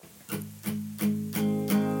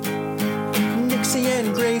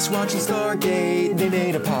and Grace watching Stargate. They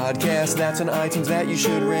made a podcast that's on iTunes that you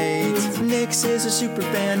should rate. Nix is a super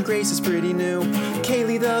fan, Grace is pretty new.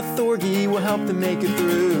 Kaylee the Thorgy will help them make it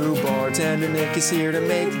through. Bartender Nick is here to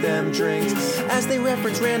make them drinks as they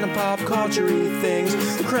reference random pop culture-y things.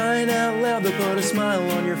 Crying out loud, they'll put a smile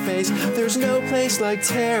on your face. There's no place like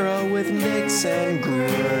Tara with Nix and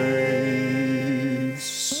Grace.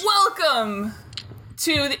 Welcome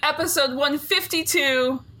to the episode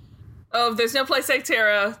 152 of There's No Place Like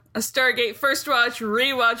Tara, a Stargate First Watch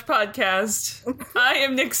Rewatch podcast. I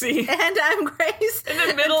am Nixie. And I'm Grace. In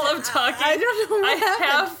the middle of talking, I don't know what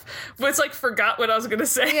happened. Forgot what I was going to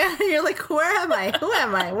say. Yeah, you're like, where am I? Who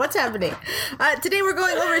am I? What's happening? Today we're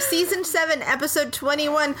going over Season 7, Episode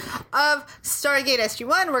 21 of Stargate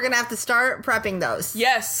SG-1. We're going to have to start prepping those.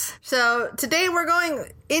 Yes. So today we're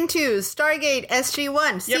going into Stargate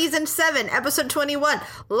SG-1, Season 7, Episode 21,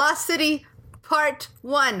 Lost City Part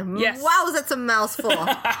 1. Yes. Wow, that's a mouthful.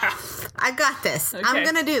 I got this. Okay. I'm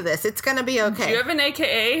going to do this. It's going to be okay. Do you have an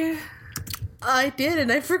AKA? I did,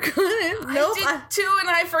 and I forgot it. Nope. I did too, and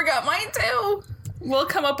I forgot mine too. We'll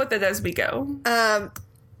come up with it as we go.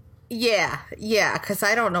 Yeah, because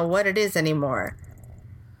I don't know what it is anymore.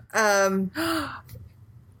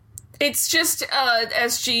 It's just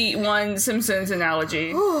SG-1 Simpsons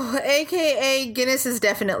analogy. AKA Guinness is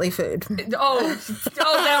definitely food. Oh,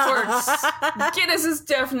 that works. Guinness is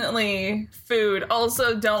definitely food.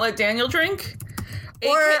 Also, don't let Daniel drink.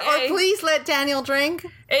 Or please let Daniel drink.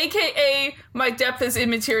 AKA, my depth is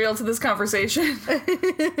immaterial to this conversation.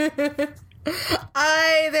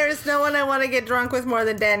 There's no one I want to get drunk with more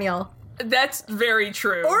than Daniel. That's very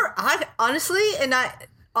true. Or, honestly,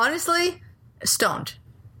 stoned.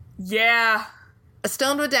 Yeah.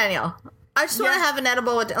 Stoned with Daniel. I just want to have an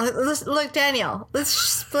edible with... Look, Daniel, let's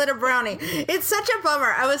split a brownie. It's such a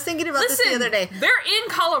bummer. I was thinking about this the other day. They're in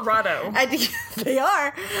Colorado. They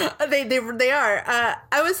are. They are.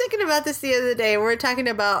 I was thinking about this the other day. We were talking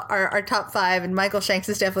about our top 5, and Michael Shanks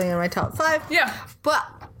is definitely in my top 5. Yeah. But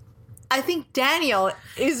I think Daniel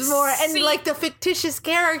is more... and, like, the fictitious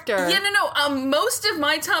character. Yeah, no. Most of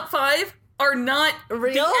my top 5... are not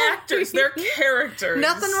real the actors, they're characters.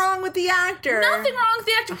 Nothing wrong with the actor. Nothing wrong with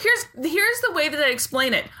the actor. Here's the way that I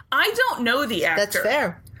explain it. I don't know the actor. That's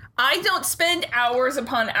fair. I don't spend hours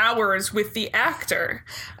upon hours with the actor.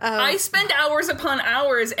 I spend hours upon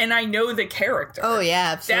hours and I know the character. Oh,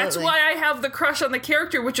 yeah, absolutely. That's why I have the crush on the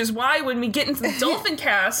character, which is why when we get into the Dolphin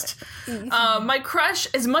cast, my crush,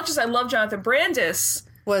 as much as I love Jonathan Brandis,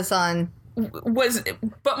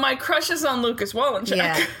 but my crush is on Lucas Wallencheck.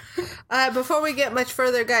 Yeah. Before we get much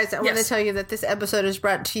further, guys, I want to tell you that this episode is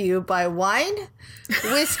brought to you by wine,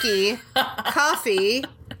 whiskey, coffee.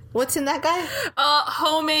 What's in that guy?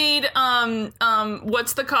 Homemade,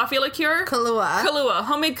 what's the coffee liqueur? Kahlua.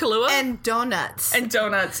 Homemade Kahlua. And donuts.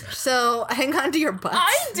 So hang on to your butts.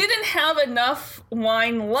 I didn't have enough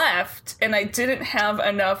wine left, and I didn't have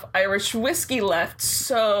enough Irish whiskey left,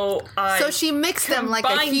 so she mixed them like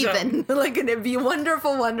a heathen. Like a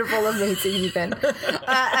wonderful, wonderful, amazing heathen.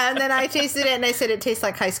 And then I tasted it, and I said it tastes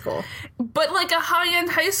like high school. But like a high-end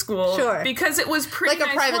high school. Sure. Because it was pretty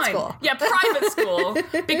nice wine. Like a private school. Yeah, private school.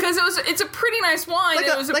 Because it's a pretty nice wine. Like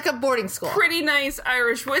it was a boarding school. Pretty nice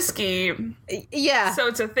Irish whiskey. Yeah. So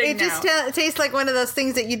it's a thing now. It just tastes like one of those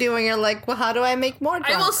things that you do when you're like, well, how do I make more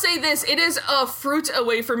drunk? I will say this. It is a fruit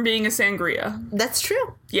away from being a sangria. That's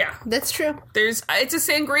true. Yeah. That's true. It's a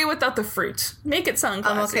sangria without the fruit. Make it sound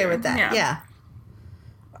classier. I'm okay with that. Yeah.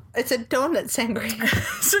 It's a donut sangria.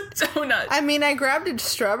 It's a donut. I mean, I grabbed it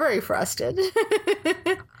strawberry frosted.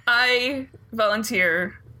 I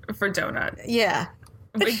volunteer for donut. Yeah.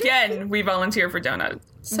 Again, we volunteer for donut.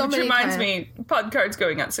 Which reminds me, pod card's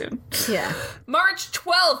going out soon. Yeah. March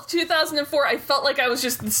 12th, 2004. I felt like I was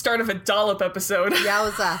just the start of a Dollop episode.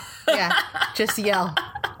 Yowza. Yeah. Just yell.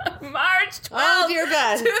 March 12th, oh, dear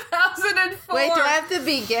God. 2004. Wait, do I have to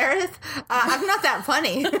be Gareth? I'm not that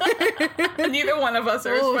funny. Neither one of us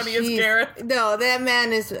are as funny as Gareth. No, that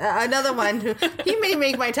man is another one who... He may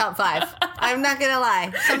make my top 5. I'm not going to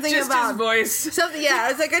lie. Something just about... his voice. Something, yeah.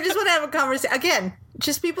 I was like, I just want to have a conversation. Again,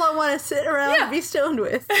 just people I want to sit around and be stoned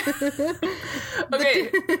with. Okay,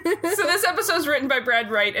 so this episode is written by Brad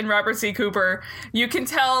Wright and Robert C. Cooper. You can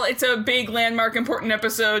tell it's a big, landmark, important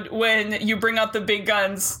episode when you bring out the big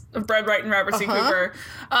guns of Brad Wright and Robert C. Cooper.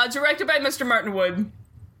 Directed by Mr. Martin Wood.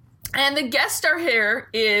 And the guest star here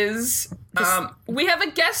is... we have a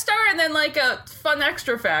guest star and then like a fun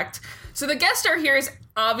extra fact. So the guest star here is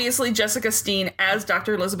obviously Jessica Steen as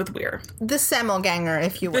Dr. Elizabeth Weir. The Sammelganger,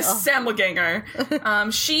 if you will. The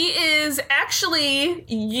Sammelganger. She is actually,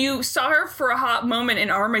 you saw her for a hot moment in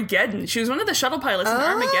Armageddon. She was one of the shuttle pilots in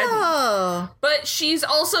Armageddon. Oh. But she's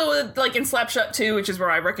also, like, in Slapshot 2, which is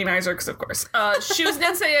where I recognize her, because of course. She was in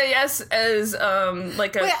NCIS as,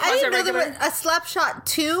 like, a Wait, I didn't know there quasi-regular. was a Slapshot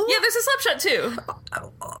 2? Yeah, there's a Slapshot 2.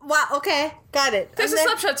 Wow, okay. Got it. There's And a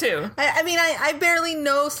then- Slapshot 2. I mean, I barely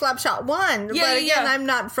know Slapshot 1, but again, yeah. I'm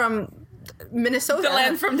not from Minnesota. The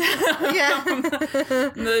land from Yeah.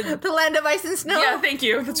 The land of ice and snow. Yeah, thank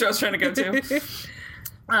you. That's where I was trying to go to.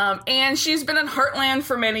 And she's been in Heartland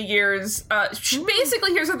for many years.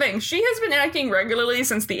 Basically, here's the thing. She has been acting regularly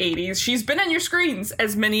since the 80s. She's been on your screens,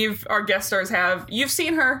 as many of our guest stars have. You've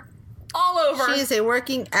seen her all over. She is a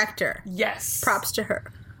working actor. Yes. Props to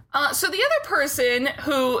her. So the other person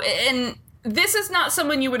who, and this is not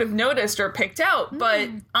someone you would have noticed or picked out, but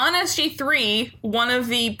on SG3, one of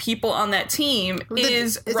the people on that team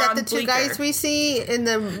is Ron that the two Bleecker. guys we see in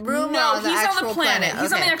the room? No, or on the he's on actual the planet.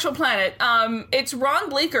 He's on Okay. the actual planet. It's Ron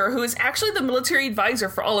Bleecker, who is actually the military advisor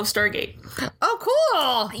for all of Stargate. Oh,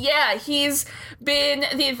 cool. Yeah, he's been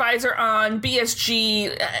the advisor on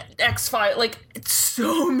BSG, X-Files, like,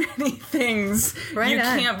 so many things Right you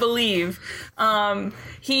on. can't believe.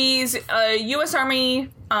 He's a U.S. Army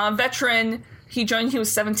veteran. He joined, he was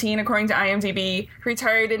 17, according to IMDb.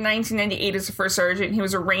 Retired in 1998 as a first sergeant. He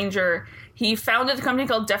was a ranger. He founded a company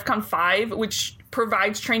called DEFCON 5, which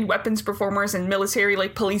provides trained weapons performers and military,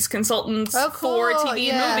 like, police consultants Oh, cool. for TV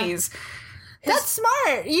Yeah. and movies. That's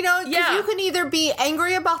smart. You know, because Yeah. you can either be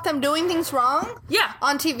angry about them doing things wrong Yeah.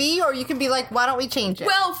 on TV, or you can be like, why don't we change it?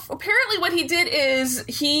 Well, apparently what he did is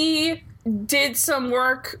he did some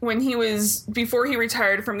work when he was, before he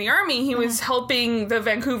retired from the Army, he was helping the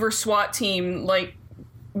Vancouver SWAT team, like,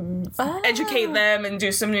 educate them and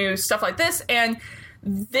do some new stuff like this, and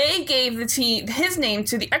they gave the team his name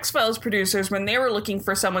to the X-Files producers when they were looking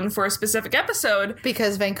for someone for a specific episode.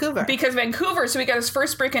 Because Vancouver. Because Vancouver, so he got his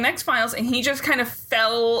first break in X-Files, and he just kind of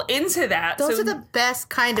fell into that. Those So are the best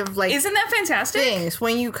kind of, like, isn't that fantastic? things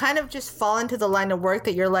when you kind of just fall into the line of work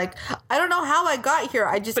that you're like, I don't know how I got here.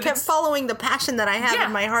 I just kept it's- following the passion that I have Yeah.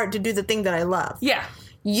 in my heart to do the thing that I love. Yeah.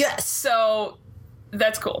 Yes. So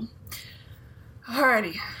that's cool.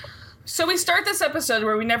 Alrighty. So we start this episode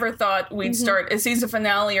where we never thought we'd start a season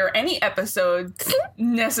finale or any episode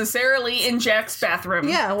necessarily in Jack's bathroom.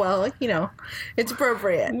 Yeah, well, you know, it's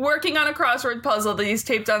appropriate. Working on a crossword puzzle that he's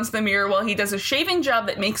taped onto the mirror while he does a shaving job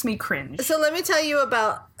that makes me cringe. So let me tell you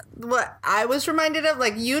about what I was reminded of.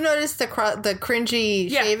 Like, you noticed the cringy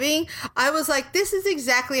Yeah. shaving. I was like, this is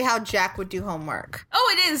exactly how Jack would do homework.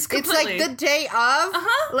 Oh, it is completely. It's like the day of,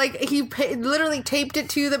 like, he literally taped it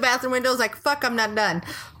to the bathroom window. Was like, fuck, I'm not done.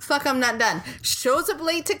 Fuck, I'm not done. Shows up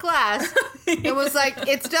late to class. It was like,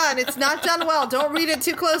 it's done. It's not done well. Don't read it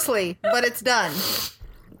too closely, but it's done.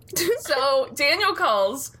 So Daniel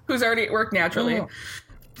calls, who's already at work naturally,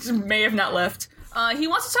 may have not left. He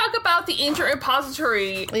wants to talk about the ancient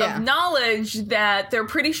repository Yeah. of knowledge that they're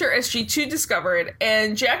pretty sure SG2 discovered,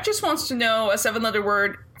 and Jack just wants to know a 7-letter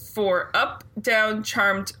word for up, down,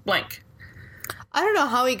 charmed, blank. I don't know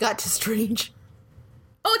how he got to Strange.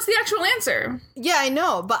 Oh, it's the actual answer. Yeah, I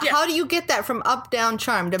know, but Yeah. how do you get that from up, down,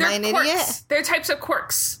 charmed? Am I an quirks. idiot? They're types of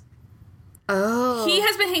quirks. Oh. He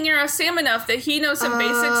has been hanging around Sam enough that he knows some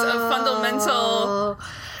basics of fundamental...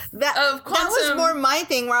 That of was quantum- more my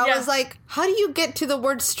thing, where I Yeah. was like, how do you get to the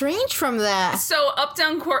word strange from that? So up,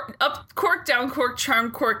 down, quirk, down, quirk,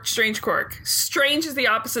 charmed, quirk, strange, quirk. Strange is the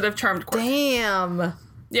opposite of charmed, quirk. Damn.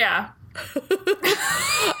 Yeah.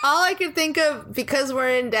 All I could think of, because we're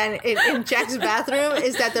in Jack's bathroom,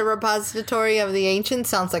 is that the repository of the ancients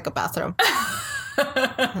sounds like a bathroom.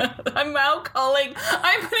 I'm now calling.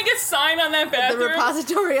 I'm putting a sign on that The bathroom.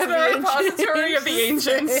 repository of The the repository of the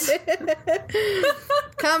ancients.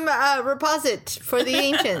 Come, reposit for the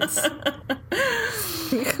ancients.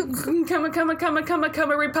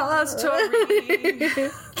 Come a repository.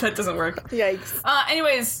 That doesn't work. Yikes.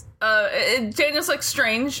 Anyways, Daniel's like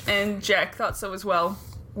strange, and Jack thought so as well.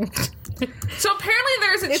 So apparently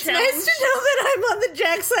there's a It's challenge. nice to know that I'm on the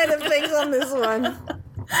Jack side of things on this one.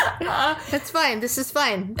 That's fine. This is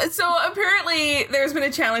fine. So apparently there's been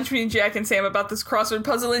a challenge between Jack and Sam about this crossword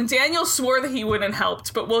puzzle, and Daniel swore that he wouldn't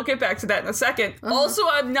helped, but we'll get back to that in a second. Also,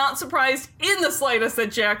 I'm not surprised in the slightest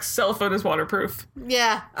that Jack's cell phone is waterproof.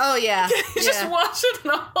 Yeah. Oh, yeah. You just watch it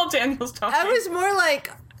while Daniel's talking. I was more like,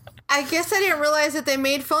 I guess I didn't realize that they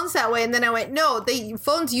made phones that way, and then I went, no,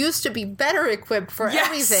 phones used to be better equipped for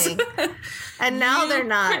everything, and now they're You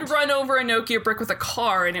not. could run over a Nokia brick with a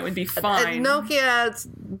car and it would be A fine. Nokia's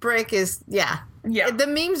brick is, yeah. Yeah. The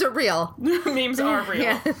memes are real. Memes are real.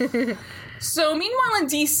 Yeah. So, meanwhile in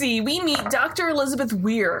DC, we meet Dr. Elizabeth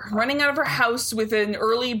Weir running out of her house with an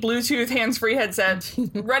early Bluetooth hands-free headset,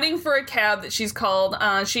 running for a cab that she's called.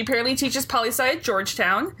 She apparently teaches poli-sci at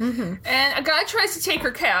Georgetown, and a guy tries to take her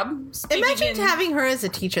cab. Imagine having her as a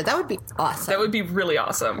teacher. That would be awesome. That would be really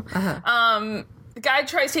awesome. The guy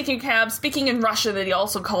tries taking a cab, speaking in Russian that he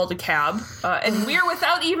also called a cab, and Weir,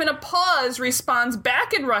 without even a pause, responds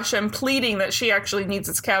back in Russian, pleading that she actually needs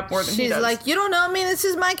his cab more than he does. She's like, you don't know me, this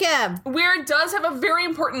is my cab. Weir does have a very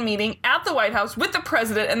important meeting at the White House with the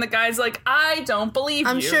president, and the guy's like, I don't believe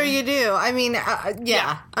you. I'm sure you do. I mean,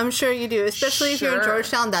 yeah, I'm sure you do. Especially if you're in Sure.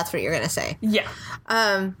 Georgetown, that's what you're going to say. Yeah.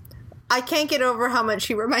 I can't get over how much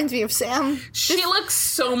she reminds me of Sam. She looks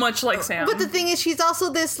so much like Sam. But the thing is, she's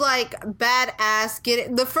also this, like,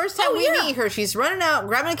 badass. The first time we meet her, she's running out,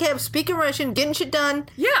 grabbing a cab, speaking Russian, getting shit done.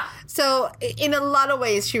 Yeah. So, in a lot of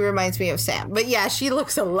ways, she reminds me of Sam. But yeah, she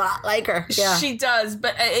looks a lot like her. Yeah. She does,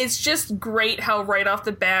 but it's just great how right off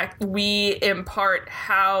the bat we impart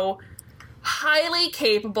how highly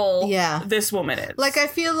capable this woman is. Like, I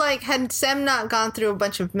feel like had Sam not gone through a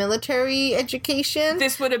bunch of military education, they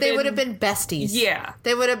would have been besties. Yeah.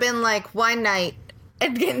 They would have been like, wine night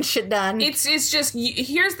and getting shit done. It's just,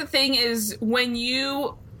 here's the thing is, when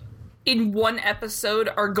you, in one episode,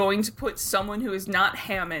 are going to put someone who is not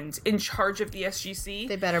Hammond in charge of the SGC,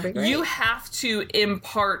 They better be great. You have to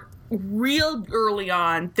impart real early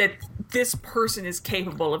on that this person is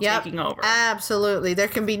capable of taking over. Absolutely. There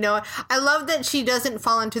can be no... I love that she doesn't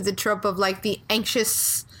fall into the trope of, like, the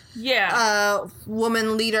anxious...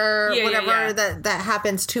 woman leader, whatever that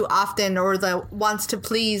happens too often, or the wants to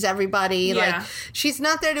please everybody. Like, she's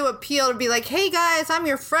not there to appeal or be like, hey guys, I'm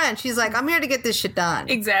your friend. She's like, I'm here to get this shit done.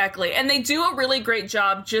 Exactly. And they do a really great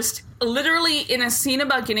job just literally in a scene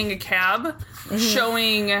about getting a cab,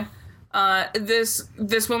 showing this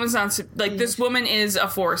woman's not, like, this woman is a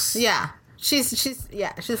force. Yeah. She's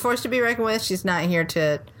a force to be reckoned with. She's not here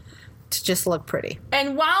to just look pretty.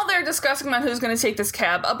 And while they're discussing about who's going to take this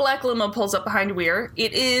cab, a black limo pulls up behind Weir.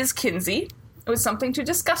 It is Kinsey. It was something to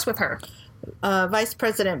discuss with her. Vice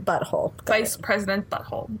President Butthole. Vice President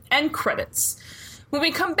Butthole. And credits. When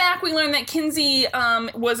we come back, we learn that Kinsey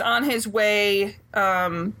was on his way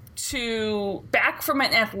to back from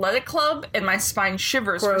an athletic club, and my spine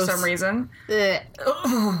shivers for some reason.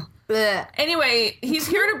 Anyway, he's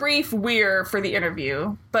here to brief Weir for the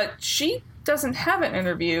interview, but she doesn't have an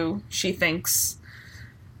interview, she thinks.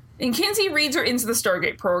 And Kinsey reads her into the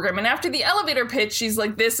Stargate program, and after the elevator pitch, she's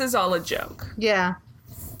like, this is all a joke. Yeah.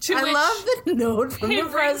 I love the note from the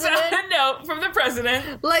president. A note from the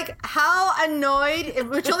president. Like, how annoyed,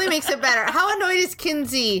 which only makes it better, how annoyed is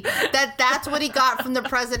Kinsey that that's what he got from the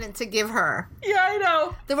president to give her? Yeah, I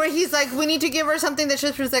know. Where he's like, we need to give her something that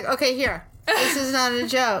she's like, okay, here. This is not a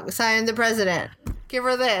joke. Sign the president. Give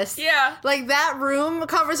her this. Yeah. Like, that room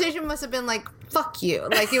conversation must have been like, fuck you.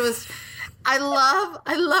 Like, it was... I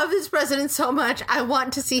love this president so much. I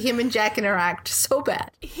want to see him and Jack interact so bad.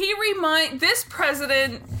 This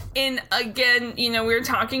president, again, we were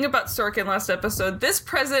talking about Sorkin last episode. This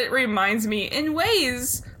president reminds me in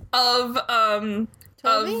ways of,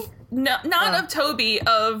 Toby? Of Toby,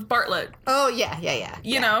 of Bartlett. Oh, yeah.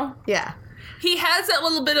 You know? Yeah. He has that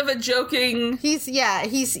little bit of a joking... He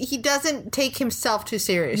doesn't take himself too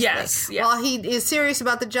seriously. Yes, yeah. While he is serious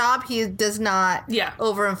about the job, he does not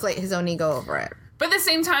overinflate his own ego over it. But at the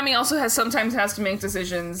same time, he also sometimes has to make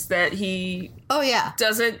decisions that he...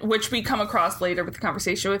 doesn't, which we come across later with the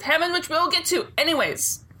conversation with Hammond, which we'll get to.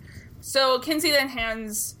 Anyways, so Kinsey then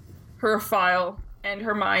hands her a file, and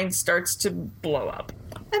her mind starts to blow up.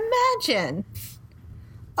 Imagine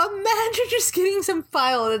just getting some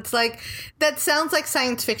file that's like, that sounds like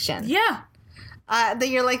science fiction. Yeah. That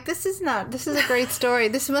you're like, this is a great story.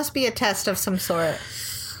 This must be a test of some sort.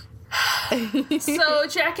 So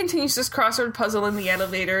Jack continues this crossword puzzle in the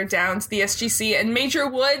elevator down to the SGC, and Major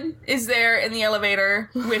Wood is there in the elevator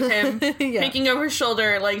with him, peeking over his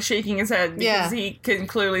shoulder, like shaking his head because he can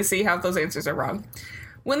clearly see half those answers are wrong.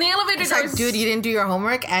 When the elevator doors... like, dude, you didn't do your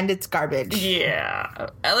homework, and it's garbage. Yeah.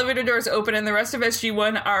 Elevator doors open, and the rest of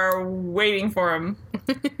SG-1 are waiting for him.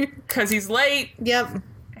 Because he's late. Yep.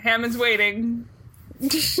 Hammond's waiting.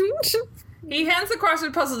 He hands the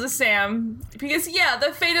crossword puzzle to Sam, because,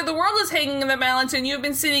 the fate of the world is hanging in the balance, and you've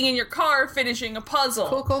been sitting in your car finishing a puzzle.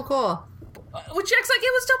 Cool. Which Jack's like,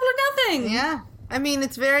 it was double or nothing. Yeah. I mean,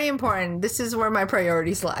 it's very important. This is where my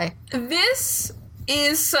priorities lie. This...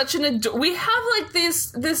 is such an we have like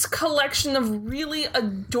this collection of really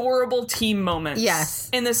adorable team moments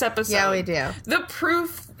in this episode. Yeah, we do. The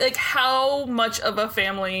proof, like, how much of a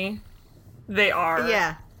family they are.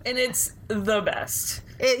 And it's the best.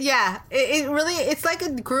 It really, it's like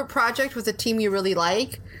a group project with a team you really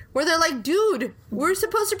like, where they're like, dude, we're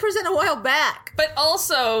supposed to present a while back. But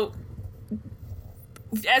also,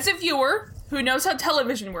 as a viewer who knows how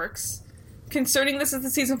television works, concerning this as the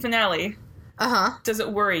season finale, does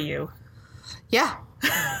it worry you? Yeah.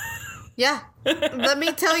 Yeah. Let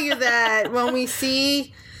me tell you that when we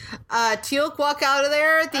see Teal'c walk out of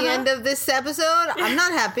there at the end of this episode, I'm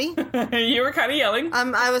not happy. You were kind of yelling.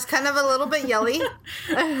 I was kind of a little bit yelly.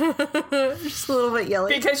 Just a little bit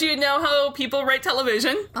yelly. Because you know how people write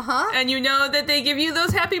television. And you know that they give you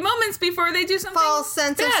those happy moments before they do something false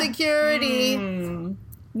sense bad. of security.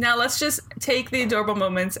 Now let's just take the adorable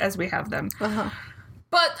moments as we have them.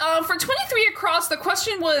 But for 23 across, the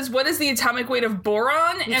question was, what is the atomic weight of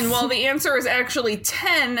boron? And while the answer is actually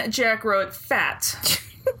 10, Jack wrote fat.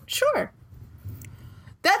 Sure.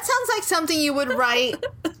 That sounds like something you would write.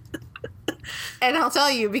 And I'll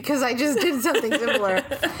tell you, because I just did something similar.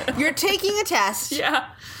 You're taking a test. Yeah.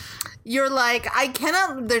 You're like, I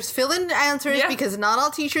cannot, there's fill-in answers because not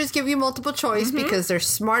all teachers give you multiple choice because they're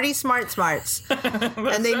smarts.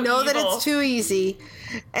 And they so know that evil. it's too easy.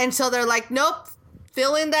 And so they're like, nope,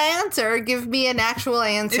 fill in the answer. Give me an actual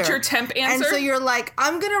answer. It's your temp answer? And so you're like,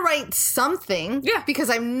 I'm going to write something because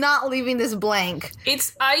I'm not leaving this blank.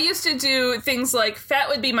 I used to do things like fat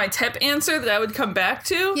would be my temp answer that I would come back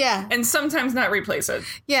to. Yeah. And sometimes not replace it.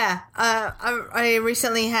 Yeah. I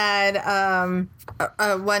recently had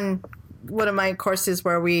one of my courses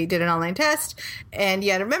where we did an online test, and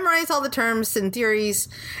you had to memorize all the terms and theories,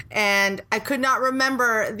 and I could not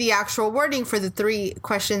remember the actual wording for the three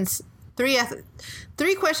questions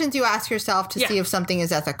you ask yourself to see if something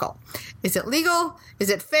is ethical. Is it legal?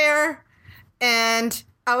 Is it fair? And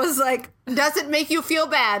I was like, does it make you feel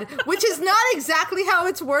bad? Which is not exactly how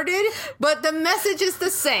it's worded, but the message is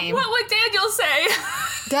the same. What would Daniel say?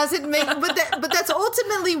 Does it make? But that's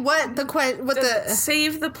ultimately what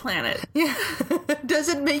save the planet. Yeah. Does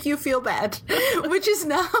it make you feel bad? Which is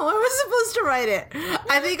not how I was supposed to write it.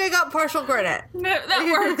 I think I got partial credit. No, that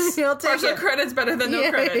works. I'll take Partial it. credit's better than no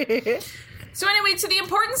credit. So anyway, to the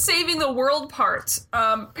important saving the world part.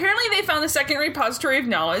 Apparently they found a second repository of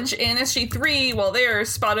knowledge, and SG-3, while there,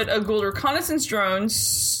 spotted a Gould reconnaissance drone,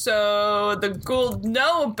 so the Gould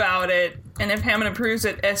know about it, and if Hammond approves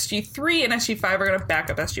it, SG-3 and SG-5 are going to back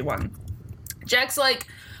up SG-1. Jack's like,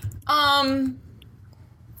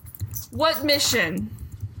 what mission?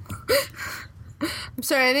 I'm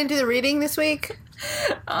sorry, I didn't do the reading this week.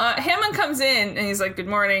 Hammond comes in, and he's like, good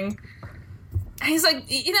morning. And he's like,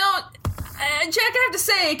 Jack, I have to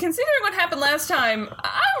say, considering what happened last time,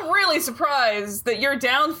 I'm really surprised that you're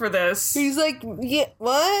down for this. He's like, yeah,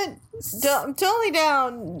 what? I'm totally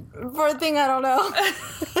down for a thing I don't know.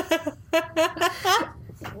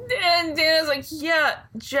 And Dana's like, yeah,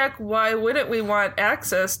 Jack, why wouldn't we want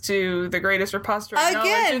access to the greatest repository of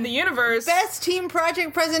knowledge in the universe? Best team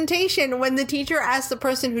project presentation when the teacher asks the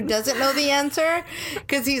person who doesn't know the answer,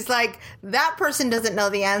 because he's like, that person doesn't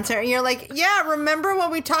know the answer. And you're like, yeah, remember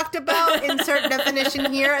when we talked about insert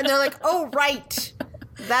definition here? And they're like, oh, right.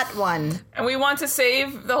 That one. And we want to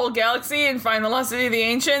save the whole galaxy and find the lost city of the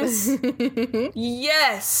ancients?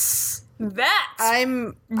 Yes. That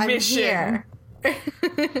I'm mission. Here. And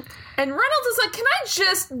Reynolds is like, can I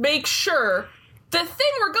just make sure the thing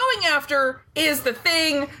we're going after is the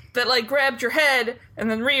thing that, like, grabbed your head and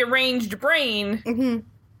then rearranged your brain?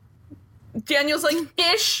 Mm-hmm. Daniel's like,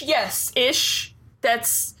 ish. Yes, ish.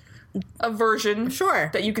 That's a version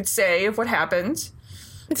that you could say of what happened.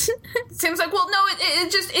 Seems like, well, no,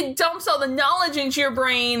 it dumps all the knowledge into your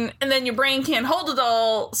brain, and then your brain can't hold it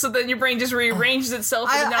all, so then your brain just rearranges itself,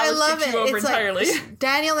 and the knowledge takes you over entirely. Like,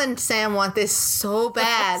 Daniel and Sam want this so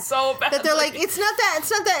bad. So bad. That they're like, it's not that,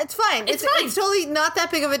 it's fine. It's fine. It's totally not that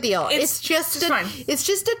big of a deal. It's just fine. It's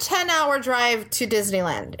just a 10-hour drive to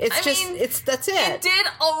Disneyland. That's it. It did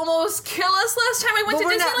almost kill us last time we went to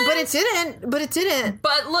Disneyland. But it didn't.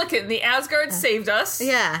 But look, the Asgard saved us.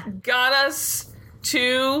 Yeah. Got us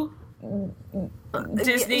to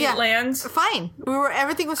Disneyland. Yeah. Fine.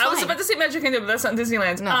 Everything was fine. I was about to say Magic Kingdom, but that's not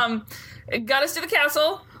Disneyland. No. It got us to the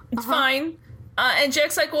castle. It's fine. And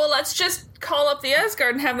Jack's like, well, let's just call up the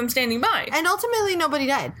Asgard and have them standing by. And ultimately, nobody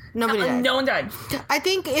died. No one died. I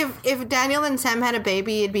think if Daniel and Sam had a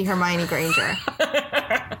baby, it'd be Hermione Granger.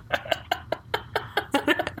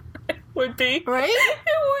 Would be. Right? It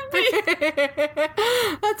would be.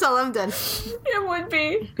 That's all I'm done. It would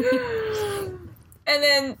be. And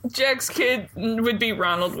then Jack's kid would be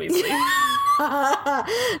Ronald Weasley.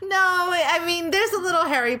 I mean, there's a little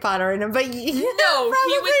Harry Potter in him, but No, he would be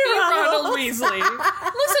Ronald Weasley.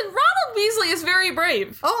 Listen, Ronald Weasley is very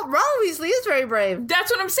brave. Oh, Ronald Weasley is very brave.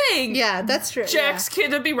 That's what I'm saying. Yeah, that's true. Jack's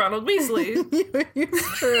kid would be Ronald Weasley.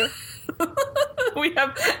 It's true. We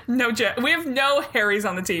have no Harrys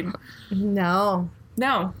on the team. No,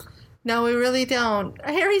 we really don't.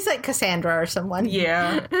 Harry's like Cassandra or someone.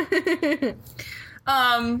 Yeah.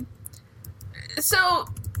 So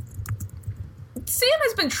Sam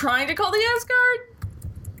has been trying to call the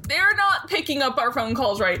Asgard. They're not picking up our phone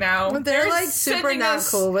calls right now. They're like super not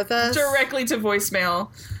cool with us. Directly to voicemail.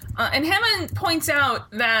 And Hammond points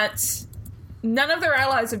out that none of their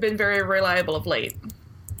allies have been very reliable of late.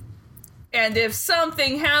 And if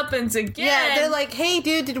something happens again... Yeah, they're like, hey,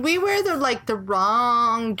 dude, did we wear the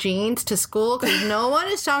wrong jeans to school? Because no one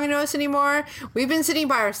is talking to us anymore. We've been sitting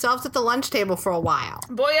by ourselves at the lunch table for a while.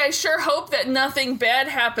 Boy, I sure hope that nothing bad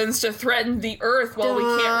happens to threaten the Earth while we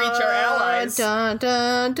can't reach our allies. Dun,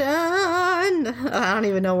 dun, dun. I don't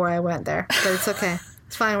even know where I went there, but it's okay.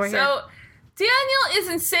 It's fine, we're here. So, Daniel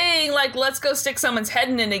isn't saying, let's go stick someone's head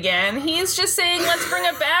in it again. He's just saying, let's bring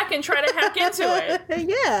it back and try to hack into it.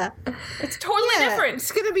 Yeah. It's totally different.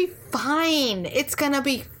 It's gonna be fine. It's gonna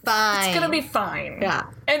be fine. Yeah.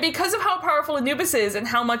 And because of how powerful Anubis is and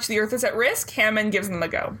how much the Earth is at risk, Hammond gives them a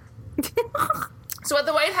go. So at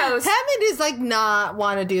the White House... Hammond is, not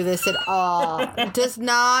want to do this at all. Does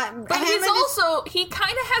not... But Hammond he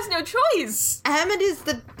kind of has no choice. Hammond is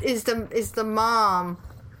the mom...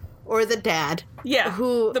 Or the dad. Yeah.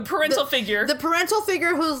 The parental figure. The parental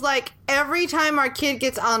figure who's like, every time our kid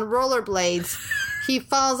gets on rollerblades, he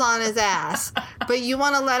falls on his ass. But you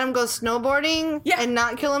want to let him go snowboarding and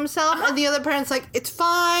not kill himself? And the other parent's like, it's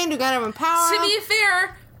fine, we gotta empower him. To be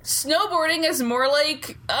fair, snowboarding is more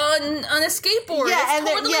like on a skateboard. Yeah, it's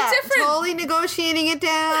totally different. Totally negotiating it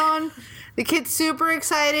down. The kid's super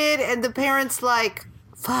excited, and the parent's like,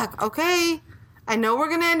 fuck, okay. I know we're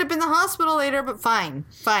going to end up in the hospital later, but fine,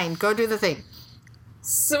 go do the thing.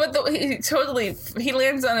 So he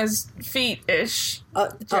lands on his feet-ish.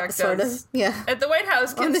 Jack sort does. Of, yeah. At the White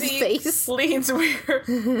House, Kinsey leans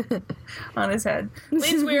Weir on his head.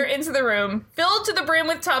 Leads Weir into the room, filled to the brim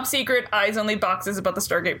with top secret, eyes-only boxes about the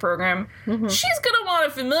Stargate program. Mm-hmm. She's gonna want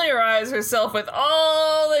to familiarize herself with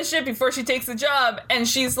all this shit before she takes the job, and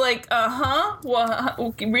she's like,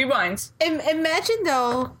 well, rewind. Imagine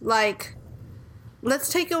though, let's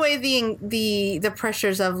take away the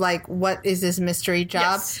pressures of what is this mystery job.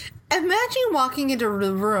 Yes. Imagine walking into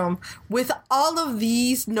the room with all of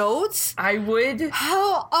these notes. I would.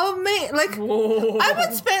 How amazing! I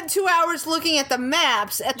would spend 2 hours looking at the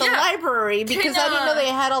maps at the library because I didn't know they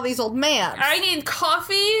had all these old maps. I need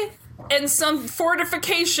coffee and some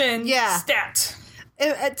fortification stat.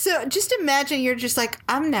 So just imagine you're just like,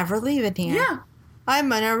 I'm never leaving here. Yeah. I'm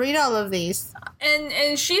gonna read all of these.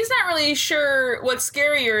 And she's not really sure what's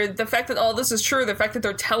scarier, the fact that all this is true, or the fact that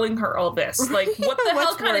they're telling her all this. What the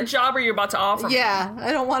hell kind of job are you about to offer me? Yeah,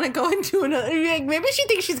 I don't want to go into another... Maybe she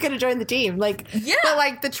thinks she's going to join the team.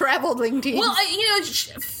 The traveling team. Well,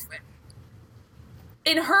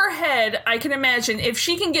 in her head, I can imagine if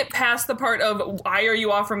she can get past the part of, why are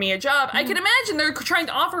you offering me a job? I can imagine they're trying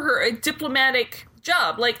to offer her a diplomatic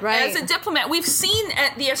job. As a diplomat, we've seen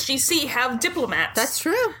at the SGC have diplomats. That's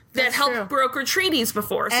true. That helped broker treaties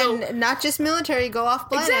before. And not just military, go off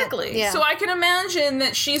planet. Exactly. Yeah. So I can imagine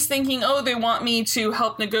that she's thinking, they want me to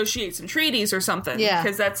help negotiate some treaties or something. Yeah.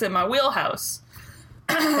 Because that's in my wheelhouse.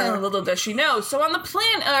 Little does she know. So on the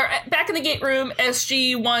back in the gate room,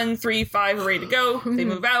 SG-135 are ready to go. They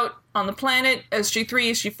move out. On the planet,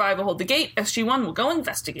 SG-3, SG-5 will hold the gate. SG-1 will go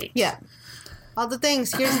investigate. Yeah. All the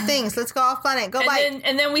things. Here's the things. Let's go off planet. Go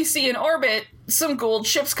and then we see in orbit some gold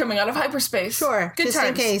ships coming out of hyperspace. Sure. Good just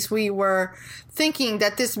times. In case we were thinking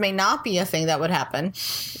that this may not be a thing that would happen.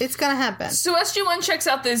 It's gonna happen. So SG-1 checks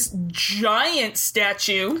out this giant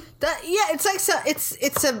statue.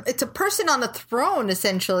 It's a person on a throne,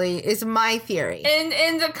 essentially, is my theory.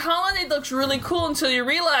 And the colonnade looks really cool until you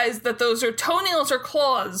realize that those are toenails or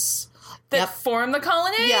claws that form the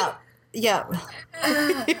colonnade. Yeah. Yeah.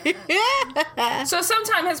 So some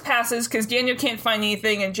time has passes because Daniel can't find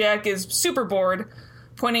anything and Jack is super bored,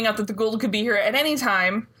 pointing out that the gold could be here at any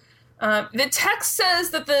time. The text says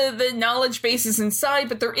that the knowledge base is inside,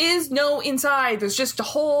 but there is no inside. There's just a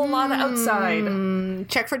whole lot of outside.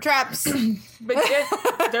 Check for traps. But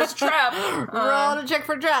there's a trap. Roll to check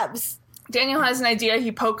for traps. Daniel has an idea.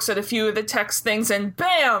 He pokes at a few of the text things and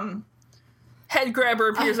BAM! Head grabber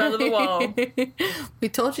appears out of the wall. We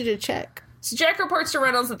told you to check. So Jack reports to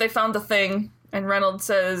Reynolds that they found the thing, and Reynolds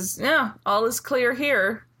says, yeah, all is clear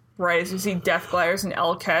here. right as you see Death Gliders and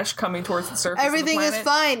Elkesh coming towards the surface Everything of the is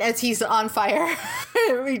planet. fine as he's on fire.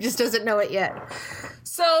 He just doesn't know it yet.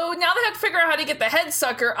 So now they have to figure out how to get the head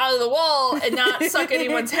sucker out of the wall and not suck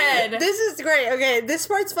anyone's head. This is great. Okay, this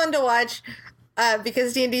part's fun to watch.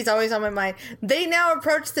 Because D&D is always on my mind. They now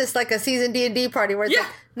approach this like a seasoned D&D party where it's like,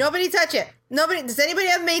 nobody touch it. Nobody. Does anybody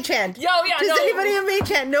have mage hand? Does anybody have mage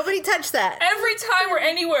hand? Nobody touch that. Every time we're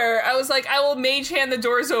anywhere, I was like, I will mage hand the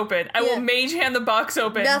doors open. I will mage hand the box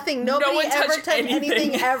open. Nothing. Nobody ever touched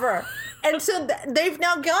anything ever. And so they've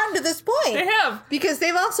now gotten to this point. They have. Because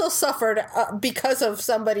they've also suffered because of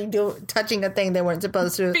somebody touching a thing they weren't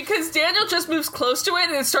supposed to. Because Daniel just moves close to it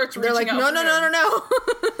and it starts reaching out. They're like,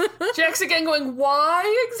 no. Jack's again going,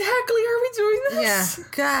 why exactly are we doing this? Yeah.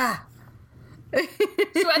 God.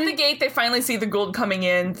 So at the gate, they finally see the Goa'uld coming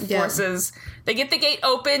in, forces. Yeah. They get the gate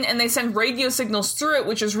open, and they send radio signals through it,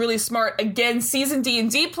 which is really smart. Again, seasoned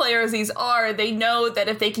D&D players these are, they know that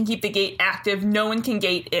if they can keep the gate active, no one can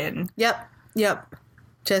gate in. Yep.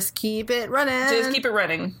 Just keep it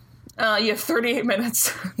running. You have 38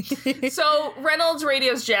 minutes. So Reynolds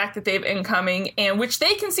radios Jack that they have incoming, and which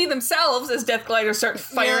they can see themselves as Death Gliders start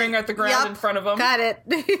firing at the ground in front of them. Got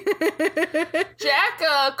it.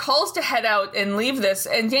 Jack calls to head out and leave this,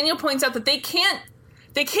 and Daniel points out that they can't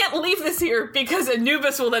leave this here because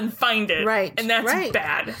Anubis will then find it. Right. And that's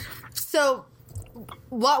bad. So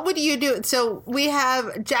what would you do? So we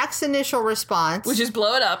have Jack's initial response. Which is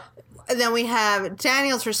blow it up. And then we have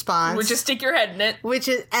Daniel's response. Which is stick your head in it.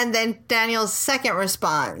 And then Daniel's second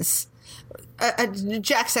response.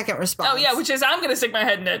 Jack's second response. Oh, yeah, which is I'm going to stick my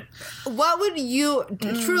head in it. What would you,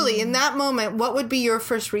 truly, in that moment, what would be your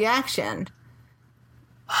first reaction?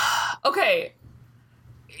 Okay.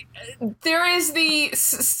 There is the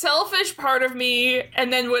selfish part of me,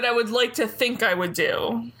 and then what I would like to think I would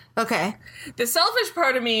do. Okay. The selfish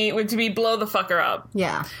part of me would be blow the fucker up.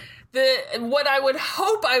 Yeah. What I would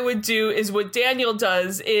hope I would do is what Daniel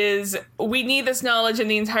does is we need this knowledge and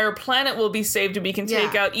the entire planet will be saved and we can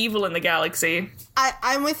take out evil in the galaxy.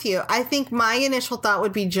 I'm with you. I think my initial thought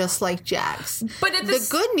would be just like Jack's. But the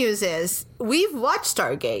good news is we've watched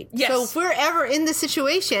Stargate. Yes. So if we're ever in the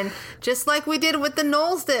situation, just like we did with the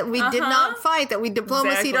Knolls that we did not fight, that we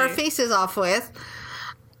diplomacied our faces off with,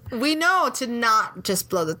 we know to not just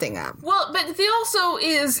blow the thing up. Well, but the also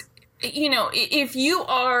is... You know, if you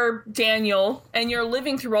are Daniel and you're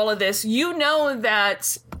living through all of this, you know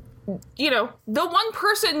that, you know, the one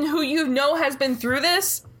person who you know has been through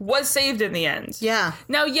this was saved in the end. Yeah.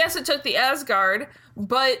 Now, yes, it took the Asgard,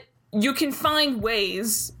 but you can find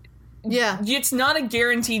ways. Yeah. It's not a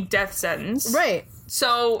guaranteed death sentence. Right.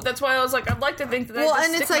 So that's why I was like, I'd like to think that. Well,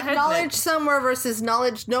 and it's like knowledge somewhere versus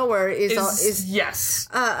knowledge nowhere is yes.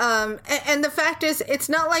 And the fact is, it's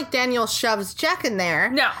not like Daniel shoves Jack in there.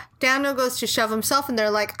 No. Daniel goes to shove himself in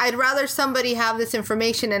there. Like, I'd rather somebody have this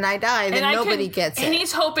information and I die than nobody gets it. And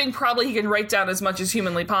he's hoping probably he can write down as much as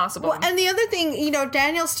humanly possible. Well, and the other thing, you know,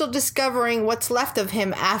 Daniel's still discovering what's left of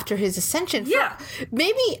him after his ascension. Yeah.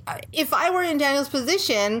 Maybe if I were in Daniel's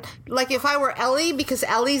position, like if I were Ellie, because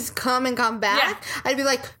Ellie's come and gone back, I'd be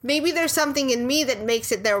like, maybe there's something in me that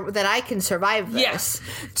makes it there that I can survive this. Yes.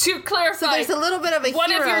 To clarify, so there's a little bit of a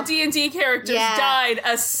one of your D&D characters died,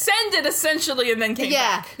 ascended essentially, and then came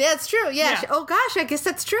back. Yeah, that's true. Yeah. Oh gosh, I guess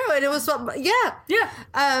that's true. And it was,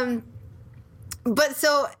 Yeah. But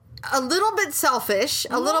so a little bit selfish,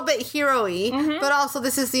 a little bit hero-y, but also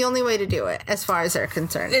this is the only way to do it as far as they're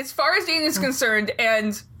concerned. As far as Daniel's concerned,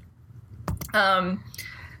 and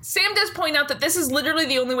Sam does point out that this is literally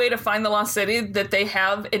the only way to find the Lost City that they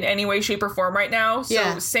have in any way, shape, or form right now.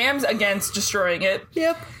 So Sam's against destroying it.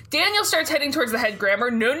 Yep. Daniel starts heading towards the head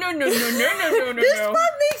grammar. No. This part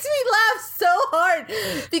makes me laugh so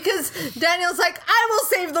hard because Daniel's like, I will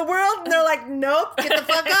save the world. And they're like, nope, get the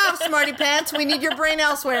fuck off, smarty pants. We need your brain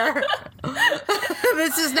elsewhere.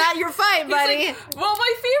 This is not your fight, buddy. Like, well,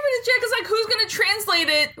 my favorite is Jack is like, who's going to translate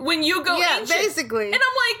it when you go ancient? Basically. And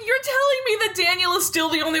I'm like, you're telling me that Daniel is still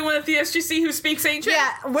the only one at the SGC who speaks ancient?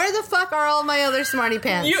 Yeah, where the fuck are all my other smarty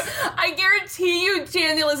pants? I guarantee you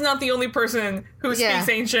Daniel is not the only person who speaks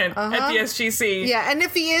ancient at the SGC. Yeah, and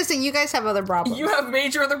if he is, then you guys have other problems. You have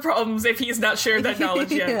major other problems if he has not shared that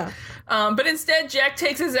knowledge yet. But instead, Jack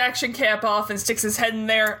takes his action cap off and sticks his head in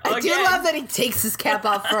there again. I do love that he takes his cap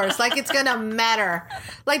off first. Like, it's gonna matter.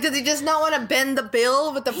 Like, does he just not want to bend the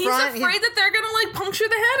bill with the front? He's afraid that they're gonna, like, puncture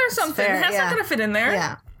the head or something. Fair, The hat's not gonna fit in there.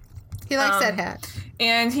 Yeah. He likes that hat.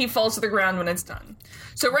 And he falls to the ground when it's done.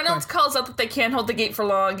 So Reynolds calls out that they can't hold the gate for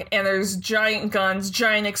long, and there's giant guns,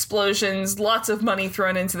 giant explosions, lots of money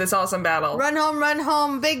thrown into this awesome battle. Run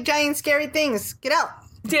home, big, giant, scary things. Get out.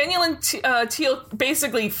 Daniel and Teal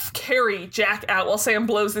basically carry Jack out while Sam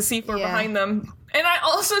blows the C4 behind them. And I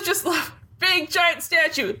also just love big giant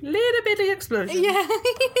statue, little bitty explosion. Yeah,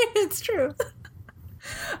 it's true.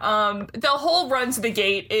 The whole run to the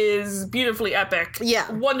gate is beautifully epic.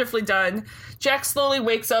 Yeah. Wonderfully done. Jack slowly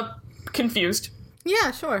wakes up confused.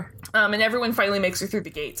 Yeah, sure. And everyone finally makes it through the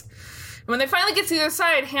gate. When they finally get to the other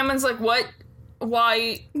side, Hammond's like, what?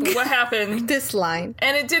 Why? What happened? This line.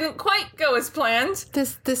 And it didn't quite go as planned.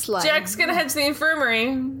 This line. Jack's gonna head to the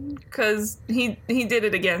infirmary because he did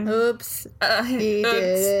it again. Oops. He Oops, did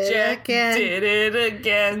it Jack again. did it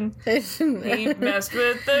again. He messed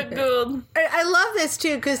with the Gould. I love this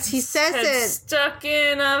too because he says Head it. stuck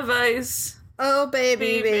in a vice. Oh,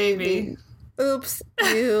 baby, Baby. baby. Oops,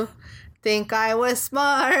 you think I was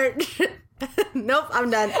smart. Nope, I'm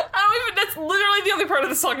done. That's literally the only part of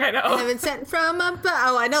the song I know. Heaven sent from above.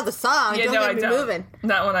 Oh, I know the song. Yeah, Don't no, get I me don't. moving.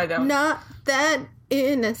 That one I don't. Not that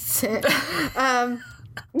innocent.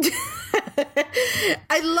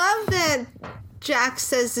 I love that Jack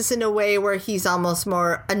says this in a way where he's almost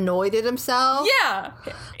more annoyed at himself. Yeah.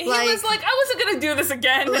 He Like- was like, I wasn't going to do this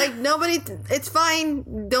again. Like, nobody, it's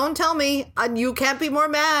fine. Don't tell me. You can't be more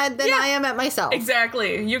mad than Yeah. I am at myself.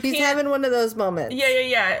 Exactly. You He's can't. having one of those moments.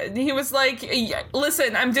 Yeah. He was like,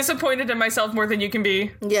 listen, I'm disappointed in myself more than you can be.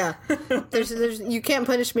 Yeah. There's, you can't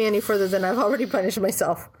punish me any further than I've already punished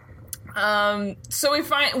myself. So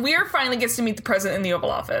Weir finally gets to meet the president in the Oval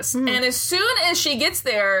Office. And as soon as she gets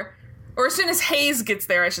there, or as soon as Hayes gets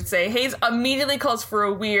there, I should say, Hayes immediately calls for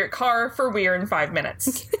a car for Weir in 5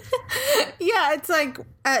 minutes. Yeah, it's like,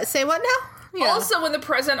 say what now? Yeah. Also, when the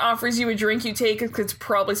president offers you a drink, you take it 'cause it's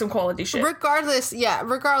probably some quality shit. Regardless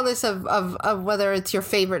of whether it's your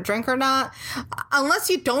favorite drink or not, unless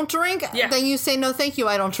you don't drink, Yeah. then you say, no, thank you,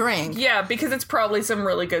 I don't drink. Yeah, because it's probably some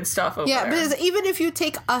really good stuff over Yeah, there. because even if you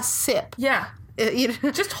take a sip, Yeah.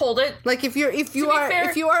 Just hold it. like if you be are fair-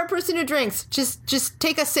 if you are a person who drinks, just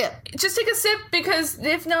take a sip. Just take a sip, because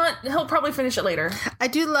if not, he'll probably finish it later. I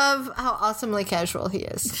do love how awesomely casual he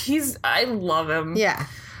is. I love him. Yeah.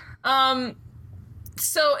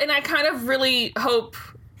 So, and I kind of really hope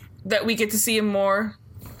that we get to see him more.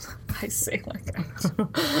 I say like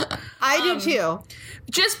that. I do too.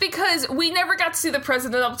 Just because we never got to see the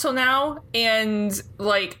president up till now, and,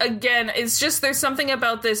 like, again, it's just there's something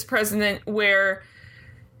about this president where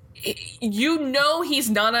you know he's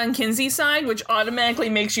not on Kinsey's side, which automatically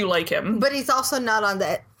makes you like him. But he's also not on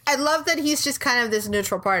that. I love that he's just kind of this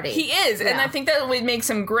neutral party. He is, and Yeah. I think that what makes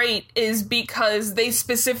him great is because they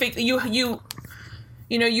specifically you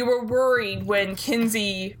were worried when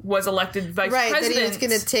Kinsey was elected vice Right, president, that he was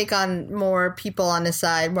going to take on more people on his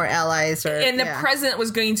side, more allies, and the president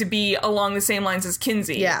was going to be along the same lines as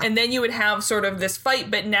Kinsey. Yeah. And then you would have sort of this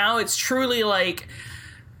fight, but now it's truly like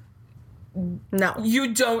No.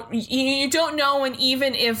 you don't know, and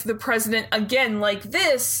even if the president, again, like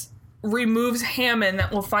this, removes Hammond,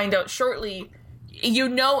 that we'll find out shortly, you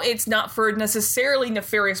know it's not for necessarily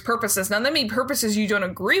nefarious purposes. Now, there may be purposes you don't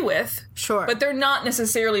agree with, Sure. but they're not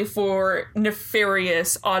necessarily for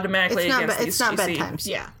nefarious automatically against these It's not bad GC. times.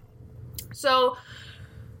 Yeah. So,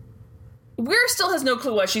 Weir still has no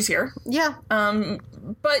clue why she's here. Yeah.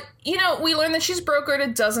 But, we learn that she's brokered a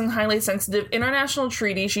dozen highly sensitive international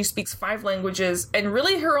treaties. She speaks 5 languages, and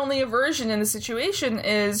really her only aversion in the situation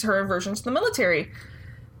is her aversion to the military.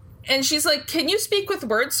 And she's like, can you speak with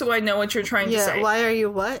words so I know what you're trying to Yeah. say? Why are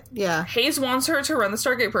you what? Yeah. Hayes wants her to run the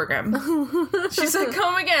Stargate program. She's like,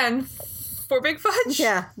 come again. For Big Fudge?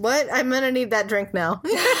 Yeah. What? I'm going to need that drink now.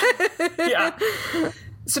 Yeah.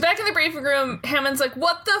 So back in the briefing room, Hammond's like,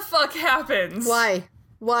 what the fuck happens? Why?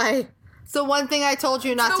 It's the one thing I told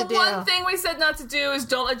you not to The do. one thing we said not to do is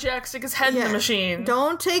don't let Jack stick his head in the machine.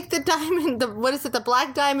 Don't take the diamond, the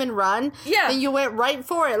black diamond run. Yeah. And you went right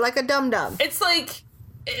for it like a dum-dum. It's like,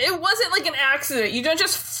 it wasn't like an accident. You don't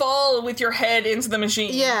just fall with your head into the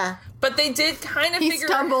machine. Yeah. But they did kind of He figure...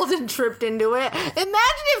 stumbled and tripped into it.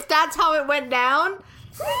 Imagine if that's how it went down.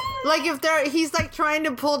 Like if he's like trying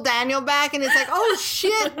to pull Daniel back and it's like, oh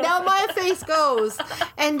shit, now my face goes.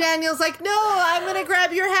 And Daniel's like, no, I'm going to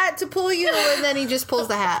grab your hat to pull you. And then he just pulls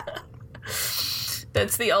the hat.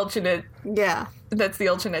 That's the alternate. Yeah. That's the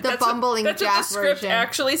alternate. The bumbling that's Jack what the script version.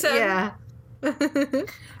 actually said.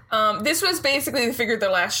 Yeah. This was basically they figured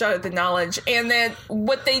their last shot at the knowledge, and then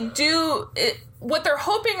what they do, what they're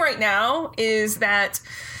hoping right now is that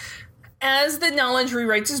as the knowledge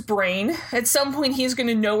rewrites his brain, at some point he's going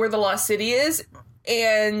to know where the Lost City is,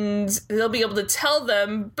 and they'll be able to tell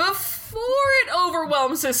them before it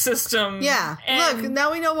overwhelms his system. Yeah. And- Look,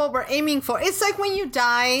 now we know what we're aiming for. It's like when you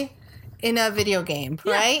die in a video game,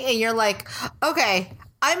 right? And you're like, okay,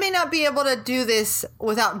 I may not be able to do this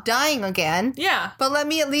without dying again. Yeah. But let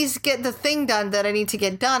me at least get the thing done that I need to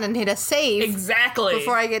get done and hit a save. Exactly.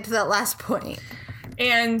 Before I get to that last point.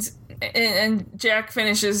 And Jack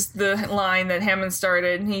finishes the line that Hammond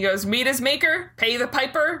started. He goes, meet his maker, pay the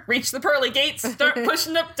piper, reach the pearly gates, start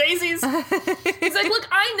pushing up daisies. He's like, look,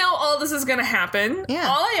 I know all this is going to happen. Yeah.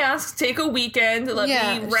 All I ask, take a weekend, let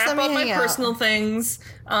me wrap up my personal things,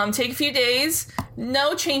 take a few days.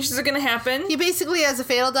 No changes are going to happen. He basically has a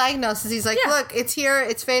fatal diagnosis. He's like, look, it's here,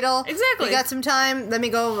 it's fatal. Exactly. We got some time, let me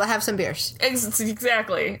go have some beers.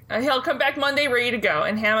 Exactly. He'll come back Monday ready to go.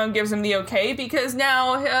 And Hammond gives him the okay because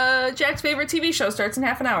now Jack's favorite TV show starts in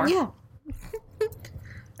half an hour. Yeah.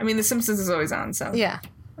 I mean, The Simpsons is always on, so. Yeah.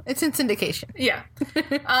 It's in syndication. Yeah.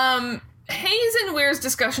 Hayes and Weir's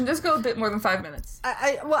discussion does go a bit more than 5 minutes.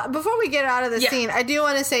 Well, before we get out of the scene, I do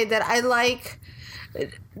want to say that I like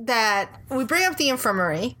that we bring up the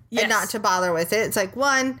infirmary and not to bother with it. It's like,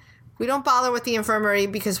 one, we don't bother with the infirmary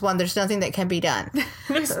because, one, there's nothing that can be done.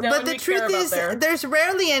 But the truth is, there's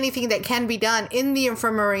rarely anything that can be done in the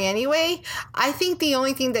infirmary anyway. I think the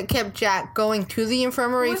only thing that kept Jack going to the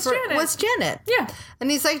infirmary was Janet. Yeah. And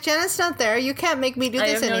he's like, Janet's not there. You can't make me do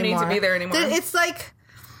this anymore. I have no need to be there anymore. It's like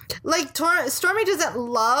Stormy doesn't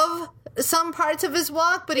love some parts of his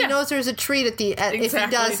walk, but he knows there's a treat if he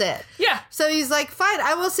does it. Yeah. So he's like, fine,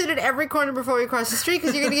 I will sit at every corner before we cross the street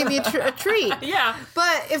because you're going to give me a treat. Yeah.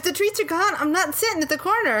 But if the treats are gone, I'm not sitting at the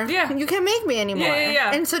corner. Yeah. You can't make me anymore.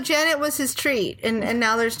 Yeah. And so Janet was his treat, and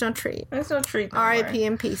now there's no treat. There's no treat. R.I.P.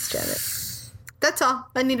 in peace, Janet. That's all.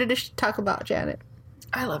 I needed to talk about Janet.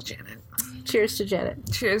 I love Janet. Cheers to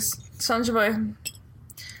Janet. Cheers. Sanjay.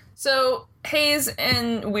 So, Hayes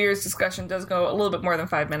and Weir's discussion does go a little bit more than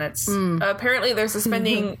 5 minutes. Apparently, they're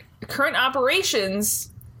suspending current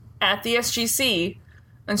operations at the SGC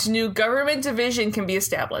until new government division can be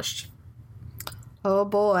established. Oh,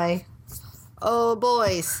 boy. Oh,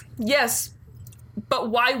 boys. Yes,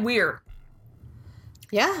 but why Weir?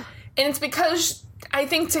 Yeah. And it's because I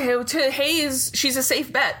think to Hayes, she's a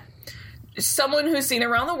safe bet. Someone who's seen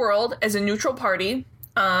around the world as a neutral party.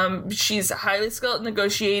 She's highly skilled at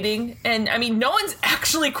negotiating, and I mean, no one's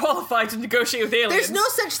actually qualified to negotiate with aliens. There's no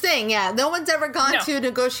such thing. Yeah, no one's ever gone to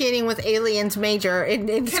negotiating with aliens major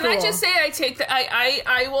in school. Can I just say I take that?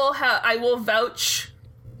 I will vouch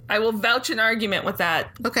an argument with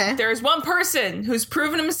that. Okay. There is one person who's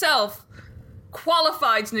proven himself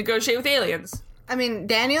qualified to negotiate with aliens. I mean,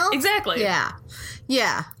 Daniel? Exactly. Yeah.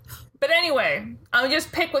 Yeah. But anyway, I'll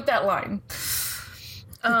just pick with that line.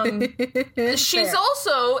 She's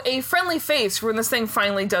also a friendly face when this thing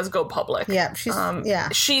finally does go public. Yeah, she's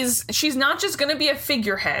not just going to be a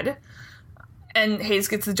figurehead, and Hayes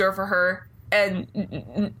gets the door for her.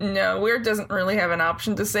 And no, Weird doesn't really have an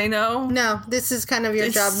option to say no. No, this is kind of your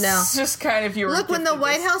job now. It's just kind of your. Look, when the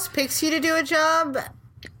White House picks you to do a job,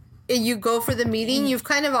 you go for the meeting. You've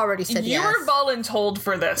kind of already said yes. You were voluntold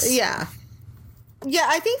for this. Yeah. Yeah,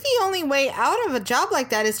 I think the only way out of a job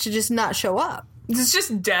like that is to just not show up. It's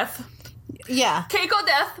just death. Yeah. Cake or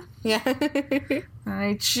death. Yeah.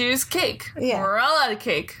 I choose cake. Yeah. We're all out of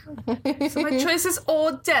cake. So my choice is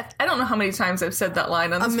all death. I don't know how many times I've said that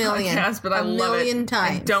line on this podcast, but I love it. 1,000,000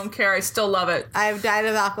 times. I don't care. I still love it. I've died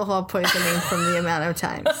of alcohol poisoning from the amount of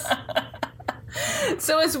times.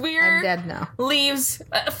 So as Weir I'm dead now. leaves,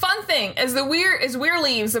 fun thing, as Weir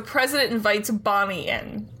leaves, the president invites Bonnie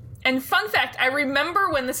in. And fun fact, I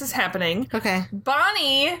remember when this is happening. Okay.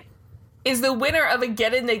 Bonnie is the winner of a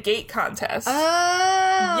Get in the Gate contest. Oh!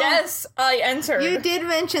 Yes, I entered. You did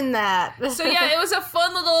mention that. So yeah, it was a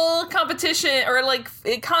fun little competition, or like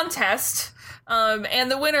a contest,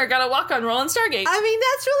 and the winner got a walk-on role in Stargate. I mean,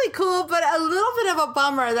 that's really cool, but a little bit of a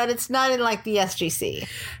bummer that it's not in, like, the SGC.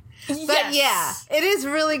 But yeah, it is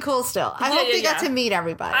really cool still. I hope they got to meet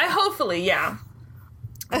everybody. Hopefully, yeah.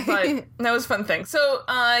 But that was a fun thing. So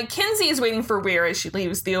Kinsey is waiting for Weir as she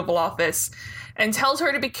leaves the Oval Office and tells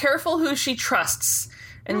her to be careful who she trusts.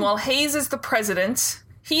 And while Hayes is the president,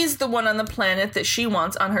 he's the one on the planet that she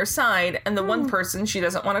wants on her side and the one person she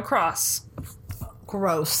doesn't want to cross.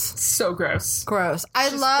 Gross. So gross. Gross. I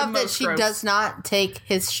love that she does not take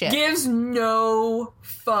his shit. Gives no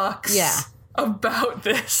fucks. Yeah. About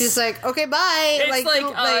this. She's like, okay, bye. It's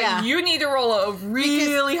like you need to roll a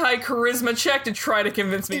really high charisma check to try to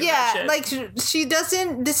convince me of that shit. Like, she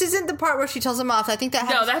doesn't, this isn't the part where she tells him off. I think that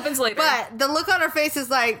happens. No, that happens later. But the look on her face is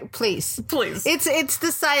like, please. Please. It's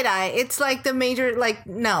the side eye. It's like the major, like,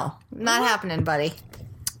 no, not happening, buddy.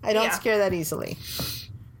 I don't scare that easily.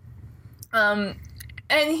 And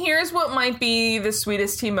here's what might be the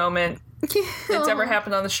sweetest tea moment that's ever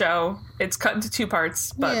happened on the show. It's cut into two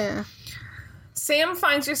parts, but... Yeah. Sam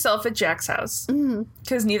finds herself at Jack's house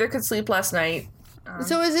because neither could sleep last night.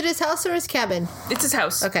 So is it his house or his cabin? It's his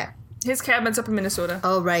house. Okay. His cabin's up in Minnesota.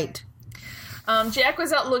 Oh, right. Jack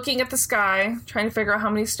was out looking at the sky, trying to figure out how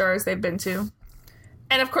many stars they've been to.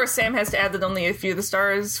 And, of course, Sam has to add that only a few of the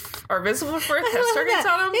stars are visible for Earth. Have targets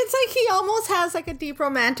on them. It's like he almost has like a deep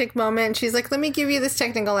romantic moment. She's like, let me give you this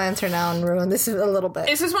technical answer now and ruin this a little bit.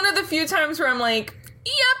 This is one of the few times where I'm like,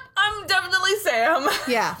 yep, I'm definitely Sam.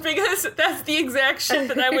 Yeah. Because that's the exact shit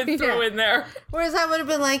that I would throw in there. Whereas I would have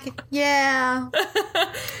been like, yeah.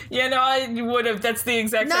 Yeah, no, I would have. That's the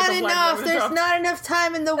exact Not type of line enough. There's not enough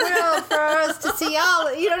time in the world for us to see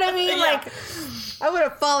all. You know what I mean? Yeah. Like, I would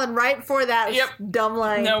have fallen right for that dumb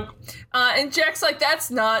line. Nope. And Jack's like,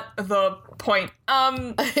 that's not the point.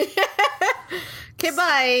 Okay,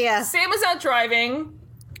 bye. Sam is out driving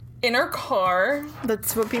in her car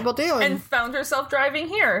That's what people do. and found herself driving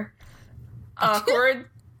here. Awkward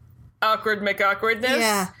McAwkwardness.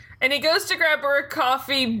 Yeah. And he goes to grab her a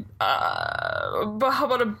coffee, but how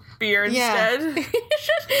about a beer instead?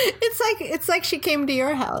 It's like she came to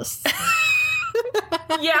your house.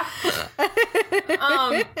 Yeah.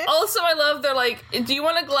 Also, I love, they're like, do you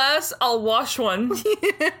want a glass? I'll wash one.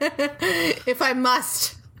 If I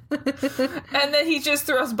must. And then he just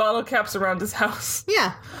throws bottle caps around his house.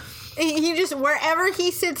 Yeah. He just, wherever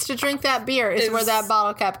he sits to drink that beer is where that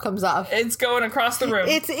bottle cap comes off. It's going across the room.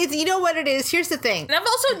 It's you know what it is? Here's the thing. And I've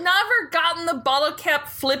also never gotten the bottle cap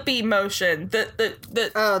flippy motion.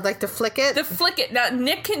 Oh, like to flick it? The flick it. Now,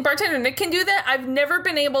 bartender Nick can do that. I've never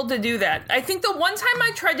been able to do that. I think the one time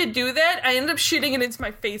I tried to do that, I ended up shooting it into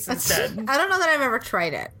my face instead. I don't know that I've ever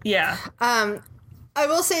tried it. Yeah. I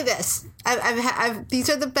will say this. These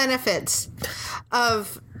are the benefits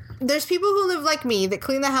of... There's people who live like me that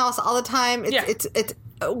clean the house all the time. It's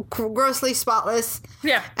grossly spotless.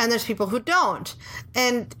 Yeah. And there's people who don't.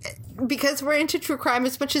 And because we're into true crime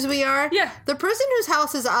as much as we are, the person whose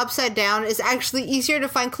house is upside down is actually easier to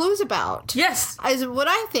find clues about. Yes. Is what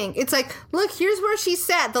I think. It's like, look, here's where she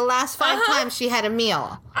sat the last 5 times she had a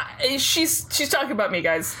meal. She's talking about me,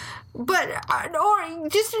 guys. But, or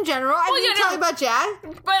just in general, talking about Jack.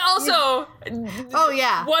 But also, oh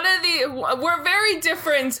yeah, we're very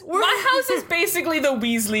different. My house is basically the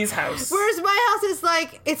Weasley's house. Whereas my house is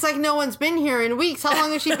like, it's like no one's been here in weeks. How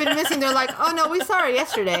long has she been missing? They're like, oh no, we saw her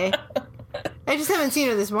yesterday. I just haven't seen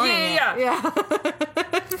her this morning. Yeah.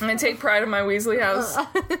 I'm gonna take pride in my Weasley house.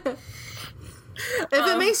 If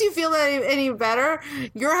it makes you feel any better,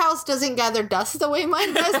 your house doesn't gather dust the way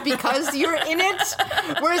mine does because you're in it.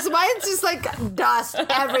 Whereas mine's just like dust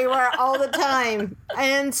everywhere all the time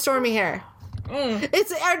and stormy hair.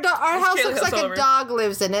 It's our house looks like a dog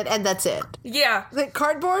lives in it, and that's it. Yeah, the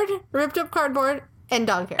cardboard, ripped up cardboard, and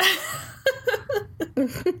dog hair.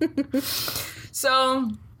 So.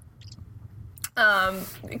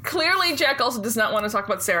 Clearly Jack also does not want to talk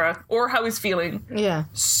about Sarah or how he's feeling. Yeah.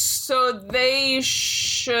 So they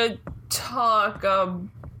should talk about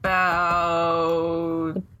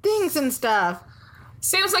things and stuff.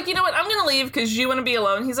 Sam's like, you know what? I'm going to leave because you want to be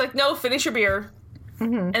alone. He's like, no, finish your beer.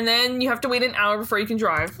 Mm-hmm. And then you have to wait an hour before you can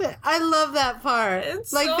drive. I love that part.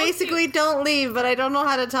 It's like, so basically, cute. Don't leave, but I don't know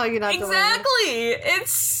how to tell you not to leave. Exactly.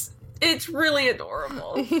 It's really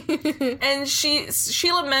adorable. And she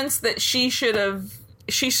laments that she should have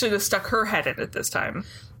stuck her head in it this time.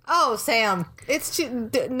 Oh, Sam,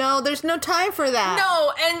 no, there's no time for that.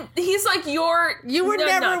 No, and he's like, you were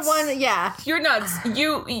never nuts. one. Yeah, you're nuts.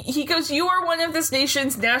 He goes, you are one of this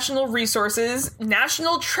nation's national resources,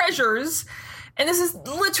 national treasures, and this is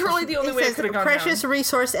literally the only way it could have gone precious down.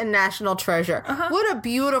 Resource and national treasure. What a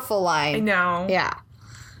beautiful line. I know. Yeah.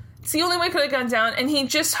 It's the only way it could have gone down, and he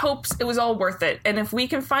just hopes it was all worth it. And if we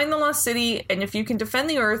can find the lost city, and if you can defend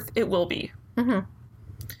the Earth, it will be. Mm-hmm.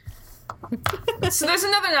 So there's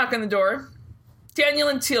another knock on the door. Daniel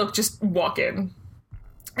and Teal'c just walk in.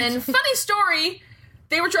 And funny story,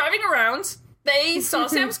 they were driving around, they saw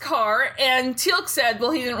Sam's car, and Teal'c said,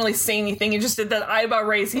 well, he didn't really say anything, he just did that eyebrow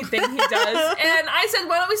raising thing he does. And I said,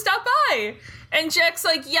 why don't we stop by? And Jack's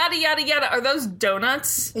like, yada, yada, yada. Are those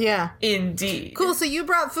donuts? Yeah. Indeed. Cool, so you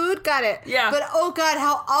brought food? Got it. Yeah. But, oh, God,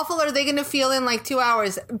 how awful are they going to feel in, like, 2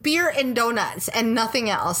 hours? Beer and donuts and nothing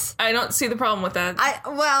else. I don't see the problem with that.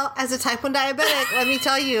 Well, as a type 1 diabetic, let me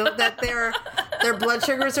tell you that their blood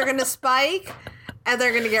sugars are going to spike, and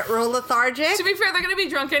they're going to get real lethargic. To be fair, they're going to be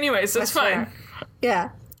drunk anyway, so it's fine. Fair. Yeah.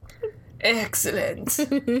 Excellent.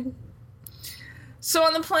 So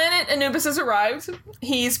on the planet, Anubis has arrived.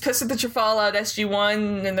 He's pissed that the Jaffa allowed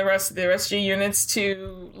SG-1 and the rest of the SG units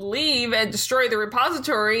to leave and destroy the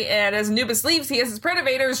repository, and as Anubis leaves, he has his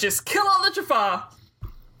Predators just kill all the Jaffa.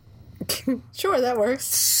 Sure, that works.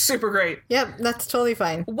 Super great. Yep, that's totally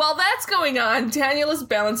fine. While that's going on, Daniel is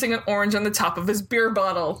balancing an orange on the top of his beer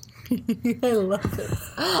bottle. I love it.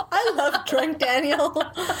 I love drunk Daniel.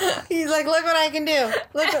 He's like, look what I can do.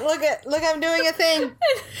 Look, I'm doing a thing.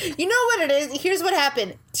 You know what it is? Here's what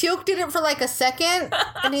happened. Teal'c did it for like a second,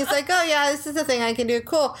 and he's like, oh yeah, this is the thing I can do.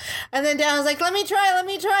 Cool. And then Daniel's like, let me try.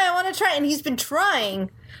 I want to try. And he's been trying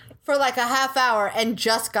for like a half hour and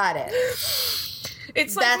just got it.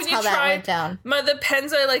 It's like That's when you how try, that went down. The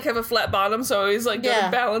pens I like have a flat bottom, so I always like gotta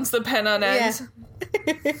balance the pen on ends.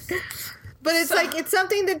 Yeah. But it's like, it's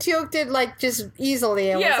something that Teal'c did, like, just easily.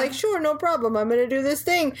 And was like, sure, no problem. I'm going to do this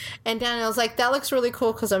thing. And Daniel's like, that looks really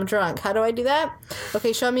cool because I'm drunk. How do I do that?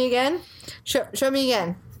 Okay, show me again. Show me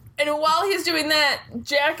again. And while he's doing that,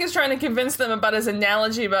 Jack is trying to convince them about his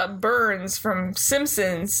analogy about Burns from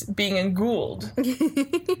Simpsons being a Gould. And I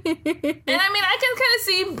mean, I can kind of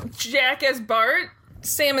see Jack as Bart,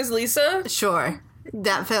 Sam as Lisa. Sure.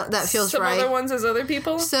 That feels Some right. other ones as other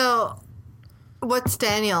people. So, what's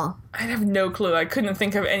Daniel? I have no clue. I couldn't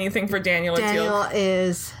think of anything for Daniel or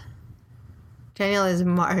Teal'c. Daniel is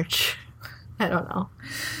March. I don't know.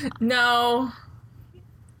 No.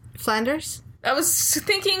 Flanders? I was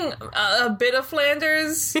thinking a bit of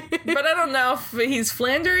Flanders, but I don't know if he's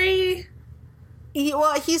Flandery.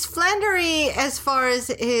 He's Flandery as far as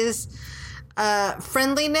his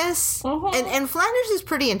friendliness, and Flanders is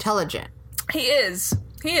pretty intelligent. He is.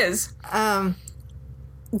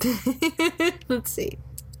 Let's see.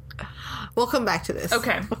 We'll come back to this.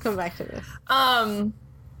 Okay. We'll come back to this.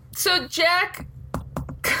 So Jack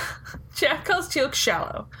calls Teal'c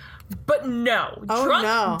shallow. But no.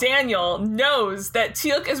 Drunk Daniel knows that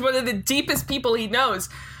Teal'c is one of the deepest people he knows.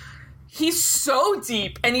 He's so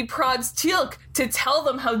deep, and he prods Teal'c to tell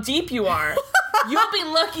them how deep you are. You'll be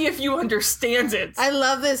lucky if you understand it. I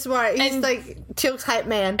love this part. He's like Teal'c's hype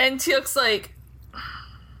man. And Teal'c's like,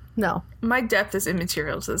 no. My depth is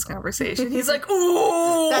immaterial to this conversation. He's like,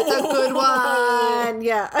 ooh! That's a good one.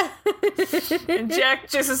 Yeah. And Jack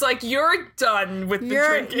just is like, you're done with the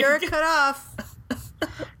drinking. You're cut off.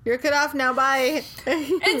 You're cut off now, bye.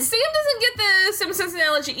 And Sam doesn't get the Simpsons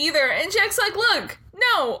analogy either. And Jack's like, look,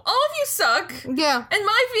 no, all of you suck. Yeah. And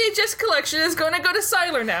my VHS collection is going to go to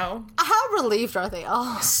Siler now. How relieved are they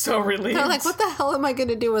all? So relieved. They're like, what the hell am I going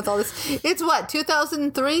to do with all this? It's what,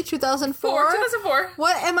 2003, 2004? 2004.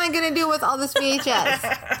 What am I going to do with all this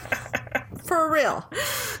VHS? For real.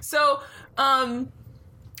 So,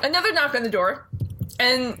 another knock on the door.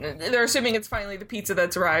 And they're assuming it's finally the pizza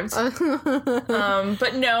that's arrived.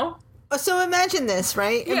 But no. So imagine this,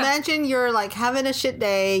 right? Yeah. Imagine you're like having a shit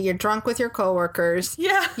day, you're drunk with your coworkers.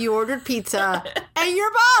 Yeah. You ordered pizza, and your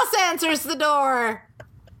boss answers the door.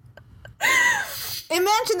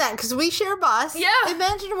 Imagine that, because we share a boss. Yeah.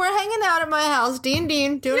 Imagine we're hanging out at my house, Dean,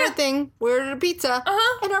 doing our thing. We ordered a pizza,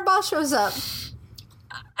 and our boss shows up.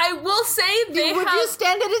 I will say Would you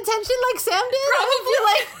stand at attention like Sam did?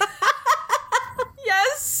 Probably.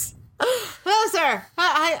 Yes. Hello, sir.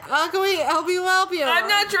 How can we help you? I'm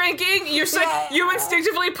not drinking. You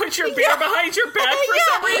instinctively put your beer behind your back for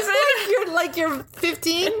some reason. You're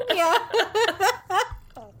 15. Yeah.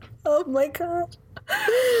 Oh my god.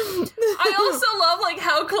 I also love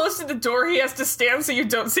how close to the door he has to stand so you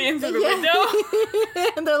don't see him through the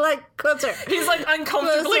window. And they're like, closer. He's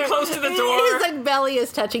uncomfortably close to the door. His belly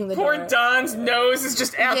is touching the door. Poor Don's nose is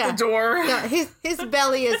just at the door. Yeah, his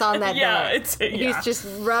belly is on that door. He's just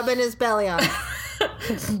rubbing his belly on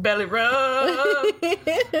it. Belly rub.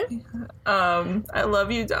 I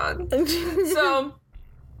love you, Don. So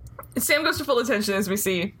Sam goes to full attention, as we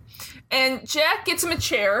see, and Jack gets him a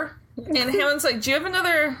chair. And Hammond's like, do you have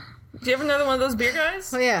another one of those beer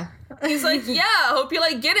guys? Oh, yeah. He's like, yeah, hope you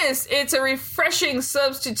like Guinness. It's a refreshing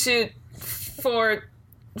substitute for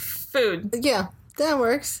food. Yeah, that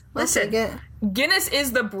works. Listen, Guinness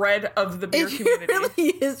is the bread of the beer community. It really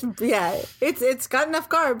is. Yeah, it's got enough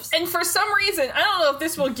carbs. And for some reason, I don't know if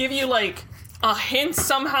this will give you a hint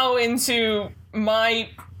somehow into my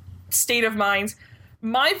state of mind.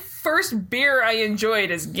 My first beer I enjoyed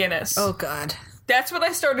is Guinness. Oh, God. That's what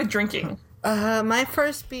I started drinking. My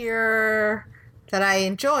first beer that I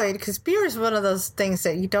enjoyed, because beer is one of those things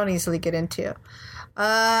that you don't easily get into.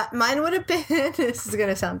 Mine would have been, this is going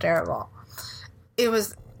to sound terrible. It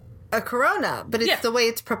was a Corona, but it's the way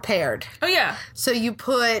it's prepared. Oh, yeah. So you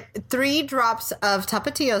put 3 drops of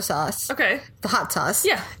Tapatio sauce. Okay. The hot sauce.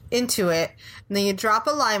 Yeah. Into it. And then you drop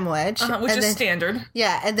a lime wedge. Which is standard.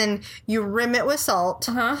 Yeah. And then you rim it with salt.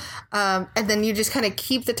 And then you just kind of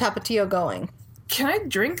keep the Tapatio going. Can I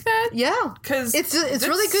drink that? Yeah. Because it's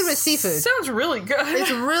really good with seafood. Sounds really good.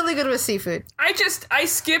 It's really good with seafood. I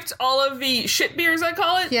skipped all of the shit beers, I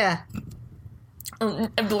call it. Yeah.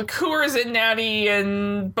 Coors and Natty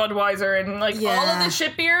and Budweiser and all of the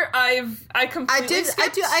shit beer I completely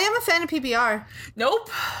skipped. I am a fan of PBR.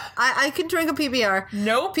 Nope. I can drink a PBR.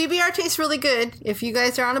 Nope. PBR tastes really good if you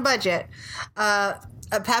guys are on a budget. A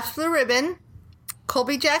Pabst Blue Ribbon,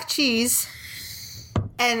 Colby Jack cheese,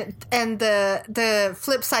 and the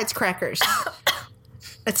Flip Sides crackers.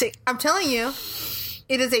 That's it. I'm telling you,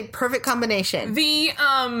 it is a perfect combination. The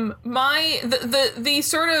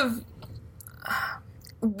sort of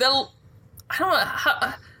the I don't know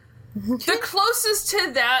how, the closest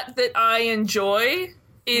to that I enjoy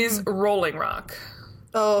is Rolling Rock.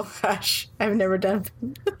 Oh gosh, I've never done.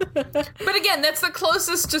 But again, that's the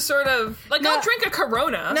closest to sort of I'll drink a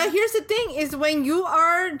Corona. Now here's the thing: is when you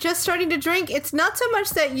are just starting to drink, it's not so much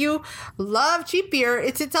that you love cheap beer;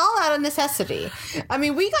 it's all out of necessity. I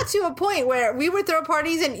mean, we got to a point where we would throw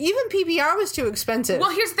parties, and even PBR was too expensive.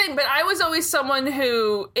 Well, here's the thing: but I was always someone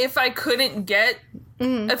who, if I couldn't get a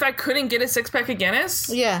 6-pack of Guinness,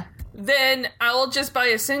 yeah. then I'll just buy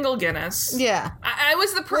a single Guinness. Yeah. I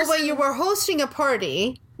was the person... Well, when you were hosting a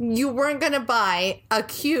party, you weren't going to buy a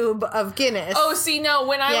cube of Guinness. Oh, see, no.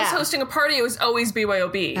 When I was hosting a party, it was always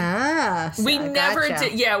BYOB. Ah, so we never gotcha.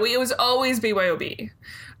 did... Yeah, it was always BYOB.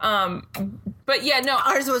 But yeah, no.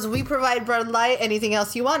 Ours was, we provide Bud Light. Anything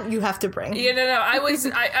else you want, you have to bring. Yeah, no. I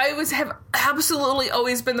have absolutely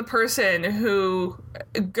always been the person who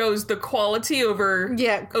goes the quality over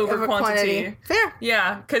quantity. Fair.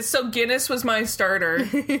 Yeah, because Guinness was my starter.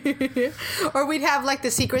 Or we'd have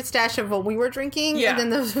the secret stash of what we were drinking, and then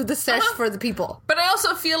the stash for the people. But I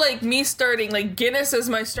also feel like me starting Guinness as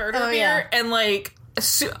my starter beer, and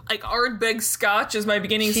Ardbeg Scotch as my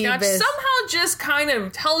beginning scotch somehow just kind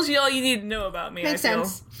of tells you all you need to know about me. Makes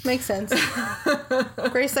sense.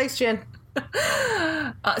 Grace likes gin.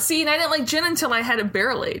 See, and I didn't like gin until I had it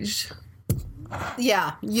barrel aged.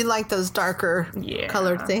 Yeah, you like those darker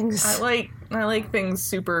colored things. I like things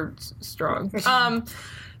super strong.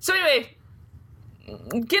 So anyway,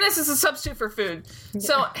 Guinness is a substitute for food.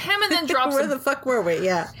 So Hammond then drops. Where the fuck were we?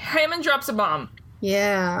 Yeah. Hammond drops a bomb.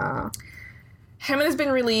 Yeah. Hammond has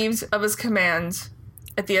been relieved of his command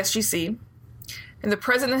at the SGC, and the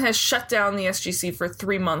president has shut down the SGC for a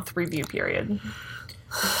 3-month review period,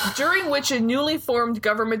 during which a newly formed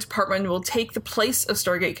government department will take the place of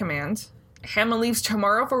Stargate Command. Hammond leaves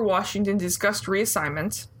tomorrow for Washington to discuss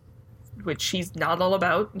reassignment, which he's not all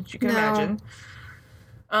about, as you can imagine.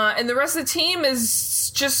 And the rest of the team is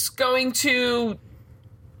just going to...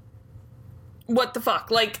 What the fuck?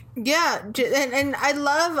 Yeah, and I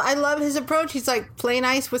love his approach. He's play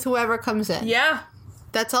nice with whoever comes in. Yeah.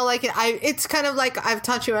 That's all I can. It's kind of I've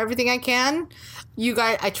taught you everything I can. You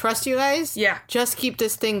guys, I trust you guys. Yeah. Just keep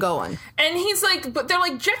this thing going. And he's but they're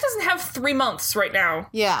Jack doesn't have 3 months right now.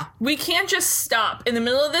 Yeah. We can't just stop in the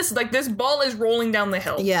middle of this. This ball is rolling down the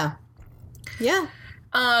hill. Yeah. Yeah.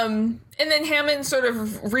 And then Hammond sort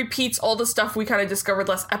of repeats all the stuff we kind of discovered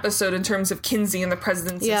last episode in terms of Kinsey and the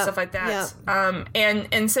presidency and stuff like that.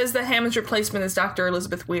 And says that Hammond's replacement is Dr.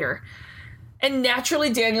 Elizabeth Weir. And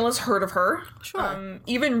naturally, Daniel has heard of her. Sure.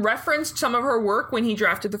 Even referenced some of her work when he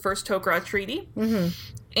drafted the first Tok'ra Treaty. Mm-hmm.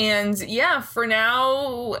 And yeah, for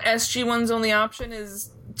now, SG-1's only option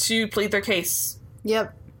is to plead their case.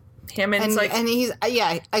 Yep. Hammond's and he's,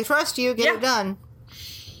 I trust you, get it done.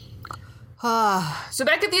 So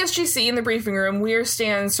back at the SGC in the briefing room, Weir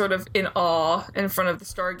stands sort of in awe in front of the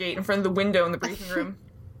Stargate, in front of the window in the briefing room.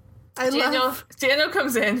 Daniel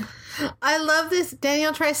comes in. I love this.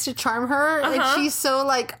 Daniel tries to charm her, and she's so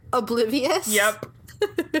oblivious. Yep.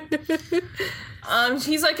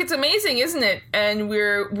 He's like, it's amazing, isn't it? And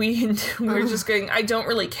we're just going, I don't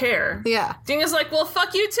really care. Yeah. Daniel's like, well,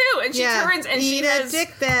 fuck you too. And she turns and she has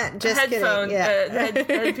dick bent. Just headphone,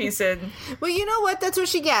 headpiece in. Well, you know what? That's what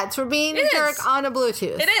she gets for being a jerk on a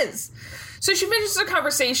Bluetooth. It is. So she finishes the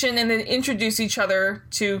conversation and then introduce each other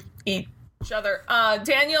to each other.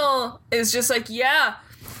 Daniel is just like, yeah,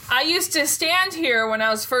 I used to stand here when I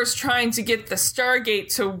was first trying to get the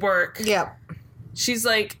Stargate to work. Yep. She's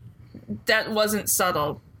like, that wasn't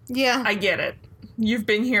subtle. Yeah. I get it. You've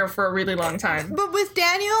been here for a really long time. But with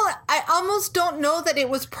Daniel, I almost don't know that it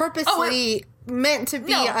was purposely meant to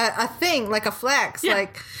be a thing, like a flex. Yeah.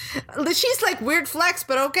 She's like, weird flex,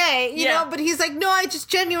 but okay. You know, but he's like, no, I just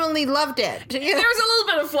genuinely loved it. There was a little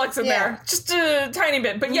bit of flex in there. Just a tiny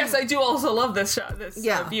bit. But yes, I do also love this shot, this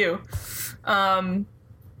view.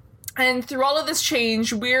 And through all of this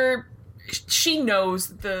change, she knows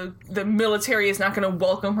the military is not going to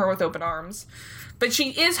welcome her with open arms. But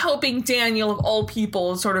she is hoping Daniel, of all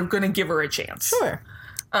people, is sort of going to give her a chance. Sure.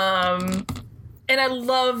 And I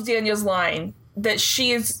love Daniel's line that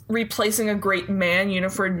she is replacing a great man,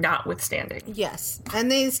 Yennefer notwithstanding. Yes. And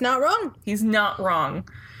he's not wrong. He's not wrong.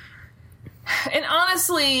 And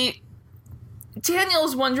honestly,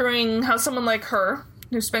 Daniel's wondering how someone like her,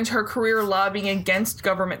 who spent her career lobbying against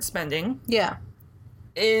government spending, Yeah.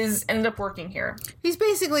 ended up working here. He's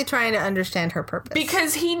basically trying to understand her purpose.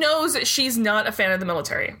 Because he knows that she's not a fan of the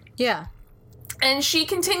military. Yeah. And she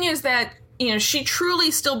continues that, she truly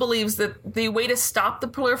still believes that the way to stop the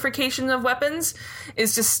proliferation of weapons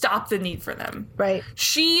is to stop the need for them. Right.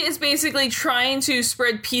 She is basically trying to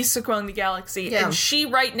spread peace among the galaxy, Yeah. and she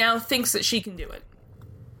right now thinks that she can do it.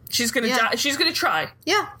 She's gonna die. She's gonna try.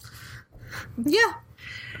 Yeah. Yeah.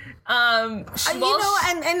 And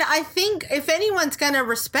I think if anyone's gonna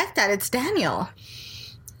respect that, it's Daniel.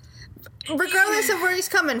 Regardless of where he's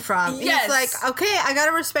coming from. Yes. He's like, okay, I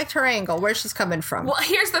gotta respect her angle, where she's coming from. Well,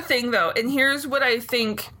 here's the thing, though, and here's what I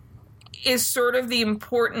think is sort of the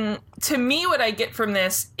important... To me, what I get from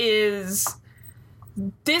this is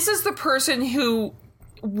the person who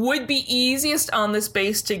would be easiest on this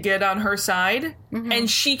base to get on her side, and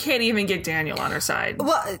she can't even get Daniel on her side.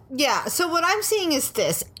 Well, yeah, so what I'm seeing is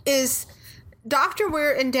this, is Dr.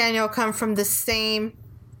 Weir and Daniel come from the same...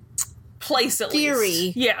 place, at theory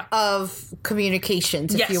least. Yeah. of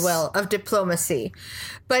communications, if you will, of diplomacy.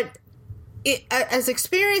 But as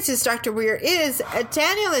experienced as Dr. Weir is,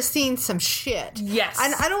 Daniel has seen some shit. Yes.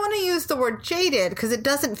 And I don't want to use the word jaded because it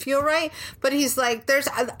doesn't feel right, but he's like,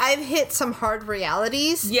 I've hit some hard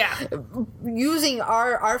realities. Yeah. Using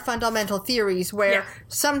our fundamental theories where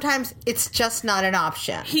sometimes it's just not an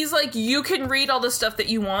option. He's like, you can read all the stuff that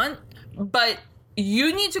you want, but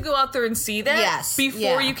you need to go out there and see that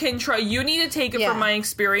before you can try. You need to take it from my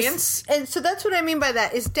experience. And so that's what I mean by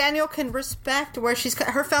that, is Daniel can respect where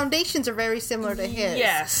her foundations are very similar to his.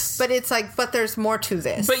 Yes. But it's like, but there's more to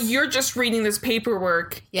this. But you're just reading this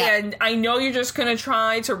paperwork, and I know you're just going to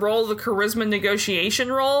try to roll the charisma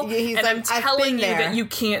negotiation roll, He's and like, I'm telling you there. that you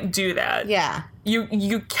can't do that. Yeah.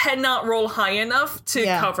 You cannot roll high enough to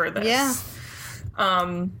cover this. Yeah.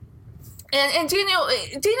 And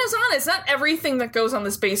Daniel's honest. Not everything that goes on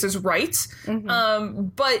this base is right.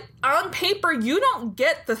 But on paper, you don't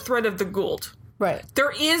get the threat of the Goa'uld. Right.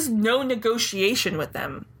 There is no negotiation with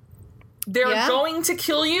them. They're going to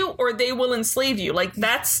kill you or they will enslave you. Like,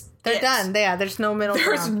 they're done. Yeah, there's no middle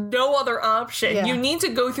There's ground. no other option. Yeah. You need to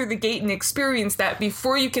go through the gate and experience that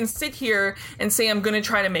before you can sit here and say, I'm going to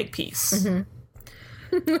try to make peace.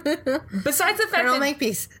 Besides the fact Colonel that...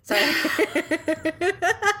 Makepeace. Sorry.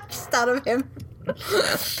 Just thought of him.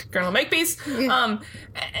 Colonel Makepeace.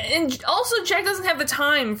 And also, Jack doesn't have the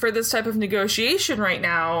time for this type of negotiation right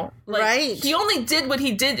now. Like, right. He only did what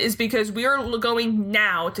he did is because we are going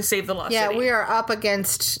now to save the Lost City. Yeah, we are up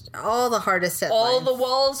against all the hardest set all lines. the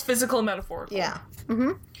walls, physical and metaphorical. Yeah.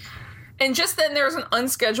 And just then there's an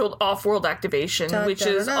unscheduled off-world activation, which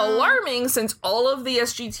is alarming since all of the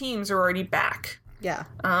SG teams are already back. Yeah.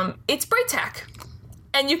 It's Braytac.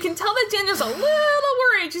 And you can tell that Daniel's a little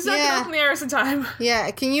worried. She's not going to open the arrows in time.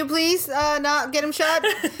 Yeah, can you please not get him shot?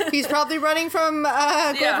 He's probably running from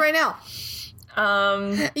Goa'uld right now.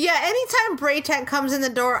 Anytime Braytac comes in the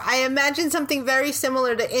door, I imagine something very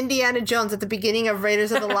similar to Indiana Jones at the beginning of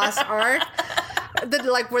Raiders of the Lost Ark.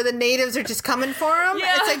 Where the natives are just coming for him.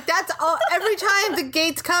 Yeah. It's like, that's all. Every time the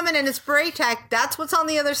gate's coming and it's Braytac, that's what's on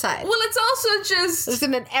the other side. Well, it's also just...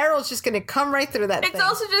 An arrow's just going to come right through that thing. It's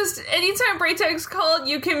also just, anytime Braytac's called,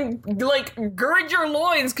 you can, gird your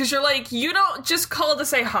loins, because you're like, you don't just call to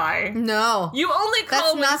say hi. No. You only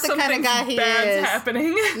call when not the kind of guy he is.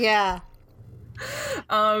 happening. Yeah.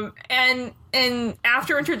 And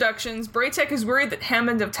after introductions, Braytac is worried that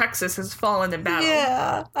Hammond of Texas has fallen in battle.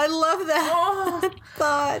 Yeah, I love that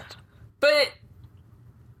thought. But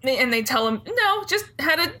they tell him, no, just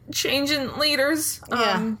had a change in leaders.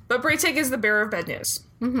 But Braytac is the bearer of bad news.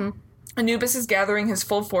 Anubis is gathering his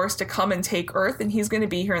full force to come and take Earth, and he's going to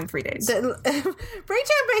be here in 3 days.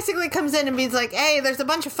 Braytac basically comes in and be like, hey, there's a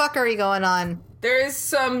bunch of fuckery going on. There is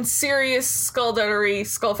some serious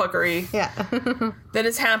skullfuckery that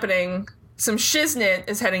is happening. Some shiznit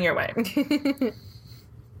is heading your way. Could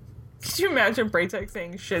you imagine Braytac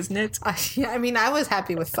saying shiznit? I mean, I was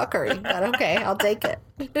happy with fuckery, but okay, I'll take it.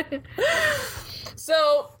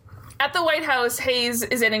 So, at the White House, Hayes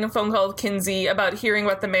is getting a phone call with Kinsey about hearing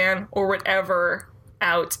about the man or whatever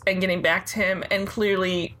out and getting back to him. And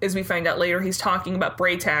clearly, as we find out later, he's talking about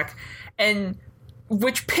Braytac. And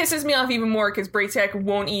which pisses me off even more because Braytac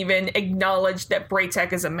won't even acknowledge that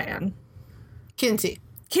Braytac is a man. Kinsey,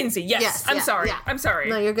 yes. I'm sorry. Yeah. I'm sorry.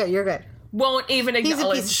 No, you're good. won't even acknowledge. He's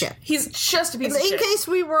a piece of shit. He's just a piece of shit. In case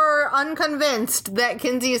we were unconvinced that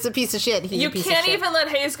Kinsey is a piece of shit, he's a piece of shit. You can't even let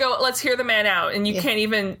Hayes go, let's hear the man out, and you can't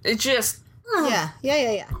even, it just... Yeah.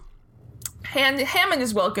 And Hammond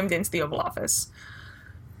is welcomed into the Oval Office.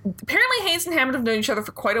 Apparently Hayes and Hammond have known each other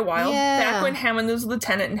for quite a while, back when Hammond was a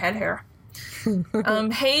lieutenant and had hair.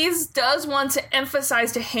 Hayes does want to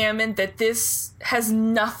emphasize to Hammond that this has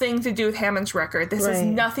nothing to do with Hammond's record. This has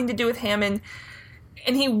nothing to do with Hammond.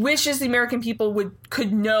 And he wishes the American people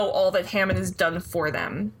could know all that Hammond has done for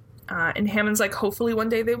them. And Hammond's like, hopefully one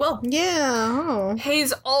day they will. Yeah.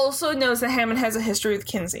 Hayes also knows that Hammond has a history with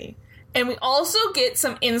Kinsey. And we also get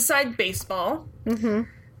some inside baseball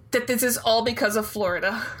that this is all because of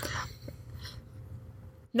Florida.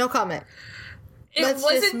 No comment. Let's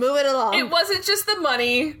just move it along. It wasn't just the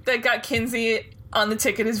money that got Kinsey on the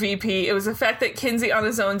ticket as VP. It was the fact that Kinsey on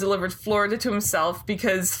his own delivered Florida to himself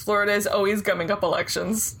because Florida is always gumming up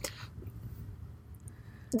elections.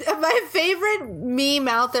 My favorite meme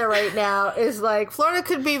out there right now is like, Florida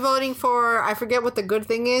could be voting for, I forget what the good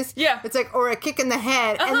thing is. Yeah. It's like, or a kick in the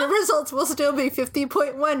head, and the results will still be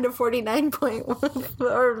 50.1 to 49.1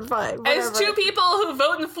 or 5. Whatever. As two people who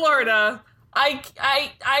vote in Florida, I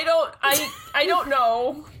don't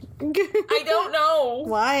know. I don't know.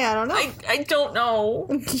 Why? I don't know. I don't know.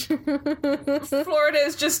 Florida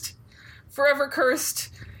is just forever cursed.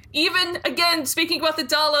 Even, again, speaking about the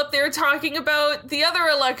dollop, they were talking about the other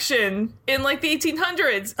election in, like, the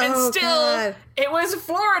 1800s. And God. It was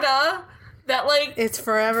Florida that, like... It's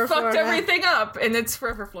forever fucked Florida. Everything up. And it's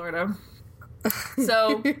forever Florida.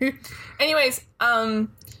 So, anyways, to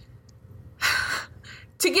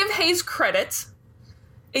give Hayes credit,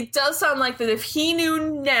 it does sound like that if he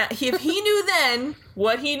knew then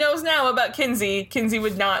what he knows now about Kinsey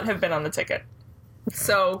would not have been on the ticket.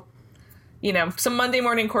 So... You know, some Monday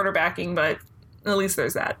morning quarterbacking, but at least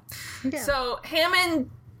there's that. Yeah. So Hammond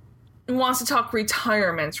wants to talk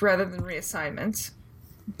retirement rather than reassignment.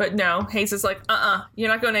 But no, Hayes is like, you're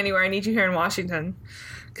not going anywhere. I need you here in Washington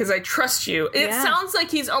because I trust you. It sounds like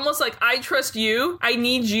he's almost like, I trust you. I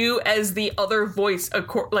need you as the other voice,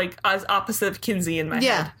 like as opposite of Kinsey in my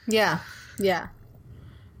head. Yeah.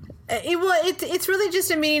 It's really just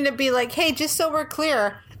a meaning to be like, hey, just so we're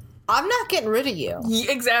clear, I'm not getting rid of you.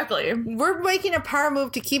 Exactly. We're making a power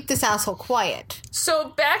move to keep this asshole quiet. So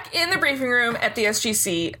back in the briefing room at the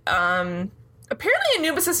SGC, apparently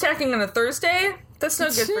Anubis is attacking on a Thursday. That's no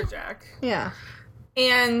good for Jack. Yeah.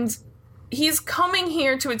 And he's coming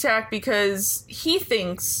here to attack because he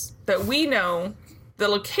thinks that we know the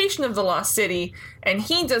location of the Lost City, and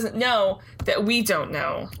he doesn't know that we don't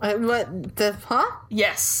know.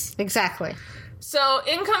 Yes. Exactly. So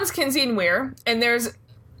in comes Kinsey and Weir, and there's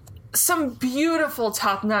some beautiful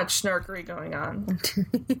top-notch snarkery going on.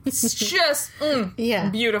 It's just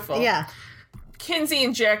beautiful. Yeah. Kinsey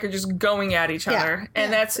and Jack are just going at each other,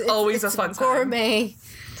 and that's always a fun time. Gourmet,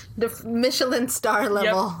 the Michelin star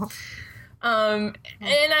level. Yep. And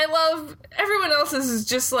I love everyone else's is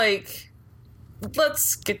just like,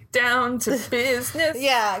 let's get down to business.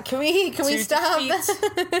 Yeah, can we stop?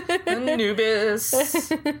 Anubis.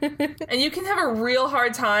 And you can have a real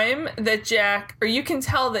hard time that Jack, or you can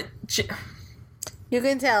tell that you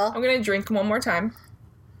can tell. I'm gonna drink one more time.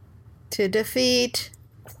 To defeat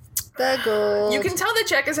the gold. You can tell that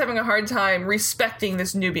Jack is having a hard time respecting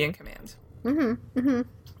this Nubian command.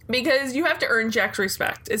 Because you have to earn Jack's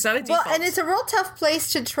respect. It's not a default. Well, and it's a real tough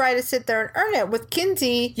place to try to sit there and earn it with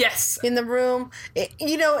Kinsey. Yes. In the room.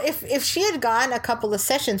 If she had gone a couple of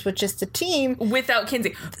sessions with just the team. Without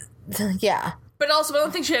Kinsey. Yeah. But also, I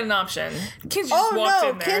don't think she had an option. Kinsey just walked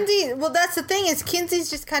in there. Kinsey, well, that's the thing, is Kinsey's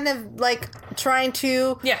just kind of, like, trying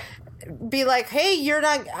to... Yeah. Be like, hey, you're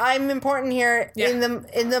not... I'm important here in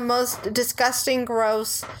the most disgusting,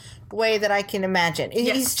 gross way that I can imagine.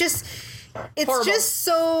 Yes. He's just... It's horrible. just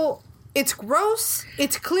so... It's gross.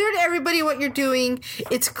 It's clear to everybody what you're doing.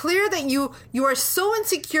 It's clear that you are so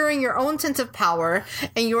insecure in your own sense of power,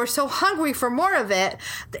 and you are so hungry for more of it.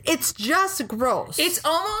 It's just gross. It's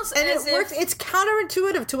almost and as it works. It's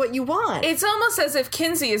counterintuitive to what you want. It's almost as if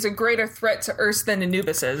Kinsey is a greater threat to Earth than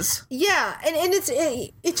Anubis is. Yeah, and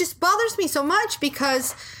it just bothers me so much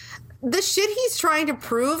because the shit he's trying to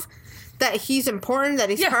prove that he's important, that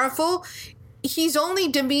he's powerful. He's only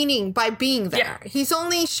demeaning by being there. Yeah. He's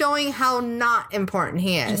only showing how not important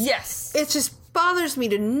he is. Yes. It just bothers me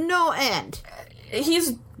to no end.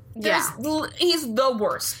 He's the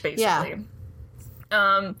worst, basically.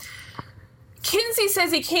 Yeah. Kinsey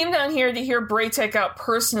says he came down here to hear Braytek out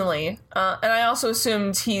personally, and I also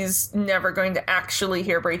assumed he's never going to actually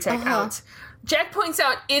hear Braytek out. Jack points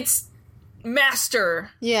out it's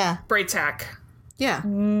Master Braytek. Yeah.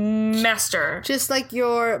 Master. Just like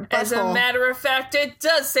your butthole. As a matter of fact, it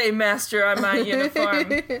does say Master on my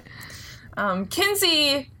uniform.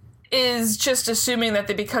 Kinsey is just assuming that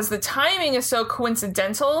because the timing is so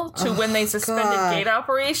coincidental to when they suspended gate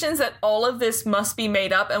operations, that all of this must be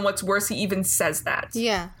made up, and what's worse, he even says that.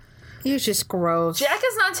 Yeah. He was just gross. Jack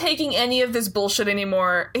is not taking any of this bullshit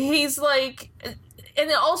anymore. He's like... And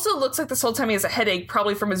it also looks like this whole time he has a headache,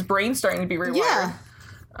 probably from his brain starting to be rewired. Yeah.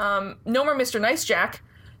 No more Mr. Nice Jack.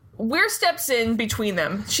 Weir steps in between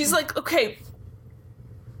them. She's like, okay,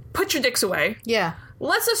 put your dicks away. Yeah.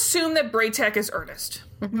 Let's assume that Braytech is earnest.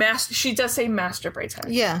 She does say Master Braytech.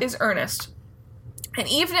 Yeah. Is earnest. And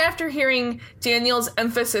even after hearing Daniel's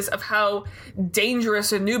emphasis of how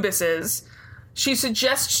dangerous Anubis is, she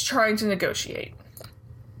suggests trying to negotiate.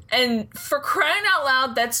 And for crying out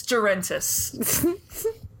loud, that's Durentis.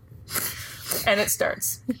 And it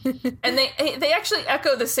starts. And they actually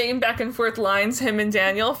echo the same back and forth lines, him and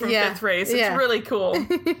Daniel, from Fifth Race. It's really cool.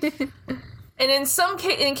 And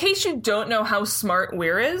in case you don't know how smart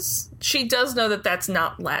Weir is, she does know that that's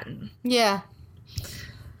not Latin. Yeah.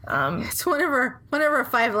 It's one of her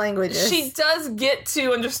 5 languages. She does get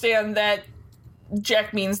to understand that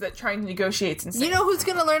Jack means that trying to negotiate insane. You know who's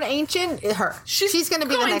going to learn Ancient? Her. She's going to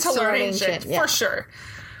be the next to learn Ancient. For sure.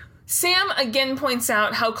 Sam again points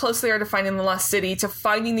out how close they are to finding the Lost City, to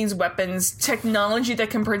finding these weapons, technology that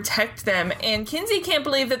can protect them, and Kinsey can't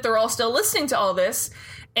believe that they're all still listening to all this,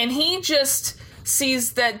 and he just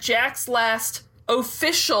sees that Jack's last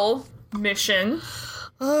official mission,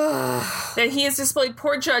 that he has displayed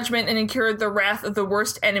poor judgment and incurred the wrath of the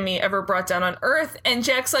worst enemy ever brought down on Earth, and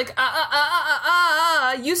Jack's like,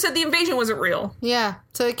 you said the invasion wasn't real. Yeah,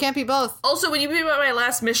 so it can't be both. Also, when you be about my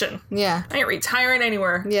last mission, yeah, I ain't retiring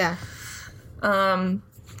anywhere. Yeah.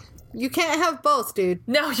 You can't have both, dude.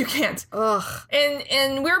 No, you can't. Ugh.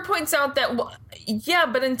 And Weir points out that,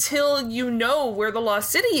 but until you know where the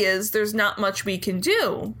Lost City is, there's not much we can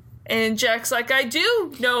do. And Jack's like, I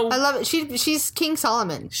do know. I love it. She's King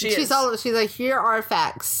Solomon. She's like, here are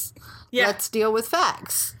facts. Yeah. Let's deal with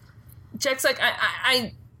facts. Jack's like,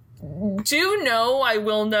 I do know, I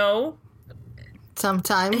will know.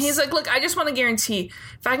 Sometimes. And he's like, look, I just want to guarantee,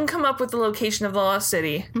 if I can come up with the location of the Lost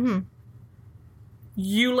City,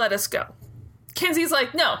 you let us go. Kinsey's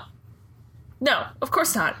like, no, of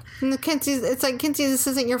course not. And Kinsey, this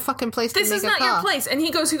isn't your fucking place. This is not your place. And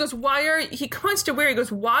he goes, he points to Weir, he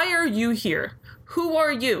goes, why are you here? Who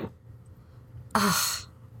are you?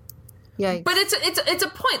 Yeah. But it's a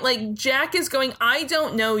point. Like, Jack is going, I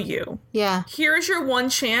don't know you. Yeah. Here's your one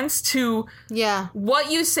chance to. Yeah.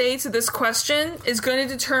 What you say to this question is going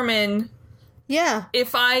to determine. Yeah.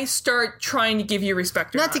 If I start trying to give you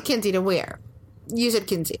respect or not. Not to Kinsey, to Weir. You said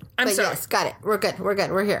Kinsey. I'm sorry. Yes, got it. We're good.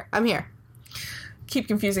 We're here. I'm here. Keep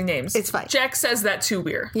confusing names. It's fine. Jack says that to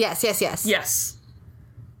Weir. Yes. Yes.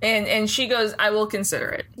 And she goes, I will consider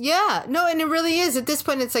it. Yeah. No, and it really is. At this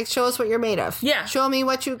point, it's like, show us what you're made of. Yeah. Show me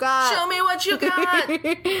what you got. Show me what you got.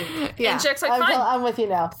 Yeah. And Jack's like, fine. I'm with you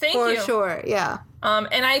now. Thank you. For sure, yeah.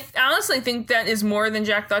 And I honestly think that is more than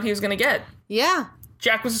Jack thought he was going to get. Yeah.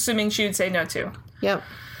 Jack was assuming she would say no to. Yep.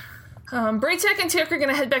 Braytech and Teok are going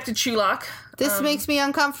to head back to Chulak. This makes me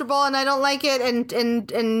uncomfortable, and I don't like it. And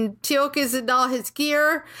Teok is in all his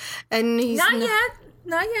gear, and he's not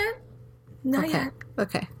yet.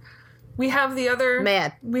 Okay. We have the other.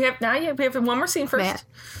 Mad. We have not yet. We have one more scene first.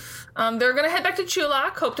 Mad. They're going to head back to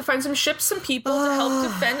Chulak, hope to find some ships, some people to help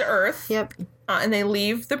defend Earth. Yep. And they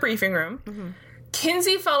leave the briefing room. Mm-hmm.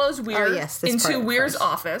 Kinsey follows Weir into Weir's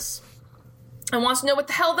office and wants to know what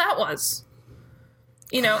the hell that was.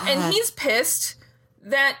 You know, and he's pissed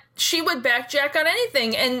that she would back Jack on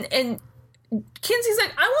anything. And Kinsey's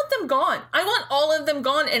like, I want them gone. I want all of them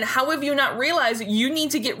gone. And how have you not realized you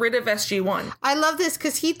need to get rid of SG-1? I love this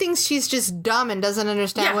because he thinks she's just dumb and doesn't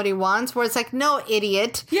understand what he wants. Where it's like, no,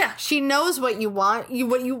 idiot. Yeah. She knows what you want.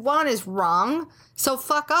 What you want is wrong. So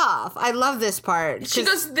fuck off. I love this part. She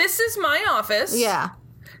goes, this is my office. Yeah.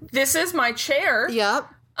 This is my chair. Yep.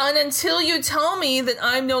 And until you tell me that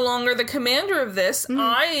I'm no longer the commander of this,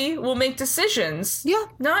 I will make decisions. Yeah.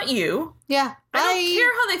 Not you. Yeah. I don't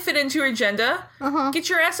care how they fit into your agenda. Get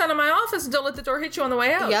your ass out of my office and don't let the door hit you on the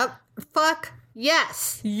way out. Yep. Fuck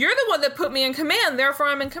yes. You're the one that put me in command, therefore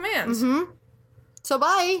I'm in command. Mm-hmm. So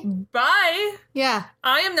bye. Bye. Yeah.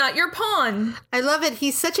 I am not your pawn. I love it.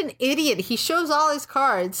 He's such an idiot. He shows all his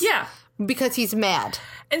cards. Yeah. Because he's mad.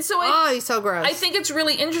 And so he's so gross. I think it's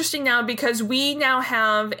really interesting now because we now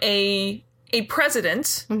have a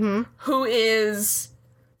president who is,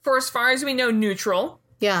 for as far as we know, neutral.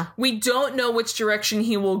 Yeah. We don't know which direction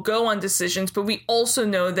he will go on decisions, but we also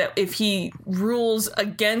know that if he rules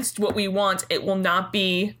against what we want, it will not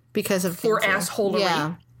be because of for Kinsey. assholery.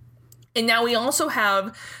 Yeah. And now we also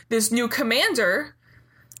have this new commander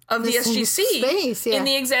of the This SGC space, yeah. in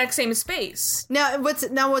the exact same space. Now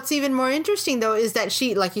what's even more interesting though is that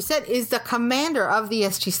she, like you said, is the commander of the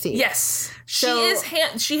SGC. Yes. So-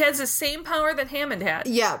 She has the same power that Hammond had.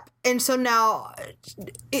 Yep. And so now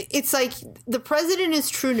it's like the president is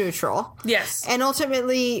true neutral. Yes. And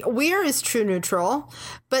ultimately, Weir is true neutral,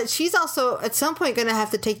 but she's also at some point going to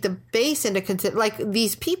have to take the base into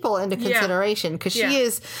these people into consideration because Yeah. she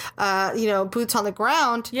is, boots on the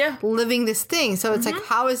ground, living this thing. So it's like,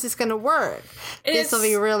 how is this going to work? This will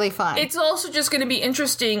be really fun. It's also just going to be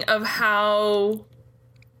interesting of how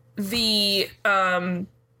the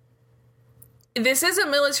this is a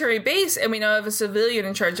military base, and we now have a civilian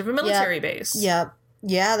in charge of a military base. Yep.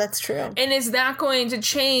 Yeah, that's true. And is that going to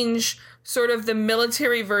change sort of the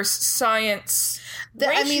military versus science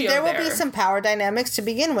ratio there will be some power dynamics to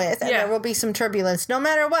begin with, and Yeah. there will be some turbulence no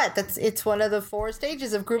matter what. It's one of the 4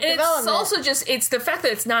 stages of group It's development. also it's the fact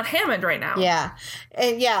that it's not Hammond right now. Yeah.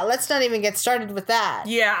 And let's not even get started with that.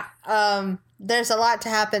 Yeah. There's a lot to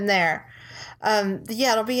happen there.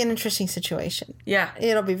 It'll be an interesting situation. Yeah.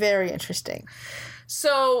 It'll be very interesting.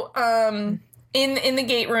 So, in the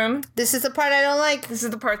gate room, This is the part I don't like. this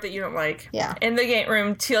is the part that you don't like. Yeah. In the gate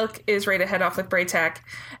room, Teal'c is ready to head off with Braytek,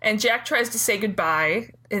 and Jack tries to say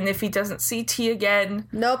goodbye, and if he doesn't see T again,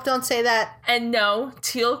 Nope, don't say that. and no,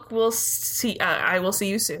 Teal'c will see, I will see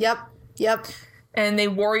you soon. Yep. And they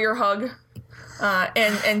warrior hug,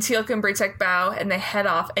 and Teal'c and Braytek bow, and they head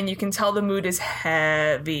off, and you can tell the mood is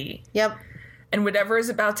heavy. Yep. And whatever is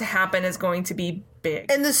about to happen is going to be big.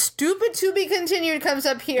 And the stupid to be continued comes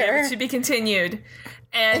up here. To be continued.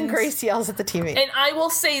 And Grace yells at the TV. And I will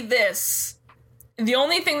say this. The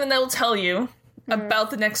only thing that I will tell you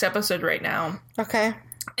about the next episode right now Okay.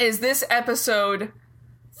 is this episode,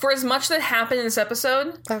 for as much that happened in this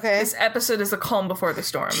episode, Okay. this episode is the calm before the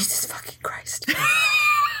storm. Jesus fucking Christ.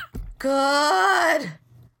 Good.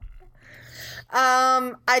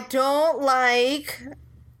 I don't like...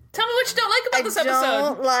 Tell me what you don't like about this episode.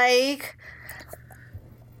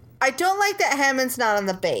 I don't like that Hammond's not on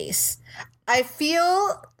the base. I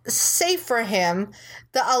feel safe for him.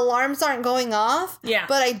 The alarms aren't going off. Yeah.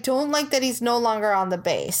 But I don't like that he's no longer on the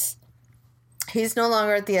base. He's no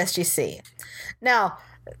longer at the SGC. Now,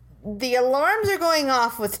 the alarms are going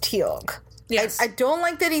off with Teal'c. Yes. I don't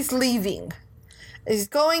like that he's leaving. He's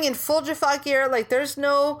going in full Jaffa gear. Like, there's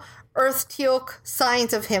no Earth Teal'c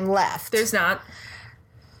signs of him left. There's not.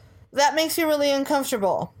 That makes me really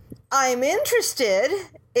uncomfortable. I'm interested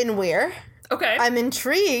in Weir. Okay. I'm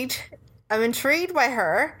intrigued. I'm intrigued by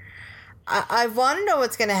her. I want to know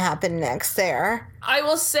what's going to happen next there. I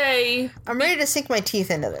will say... I'm ready to sink my teeth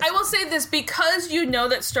into this. I will say this, because you know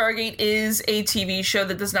that Stargate is a TV show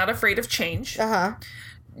that is not afraid of change. Uh-huh.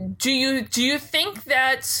 Do you think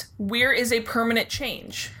that Weir is a permanent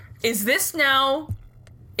change? Is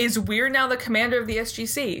Weir now the commander of the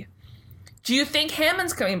SGC? Do you think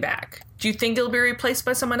Hammond's coming back? Do you think he'll be replaced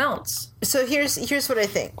by someone else? So here's what I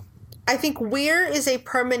think. I think Weir is a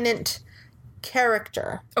permanent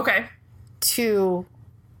character Okay. to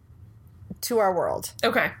our world.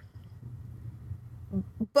 Okay.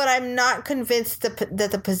 But I'm not convinced that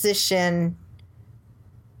the position...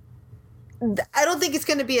 I don't think it's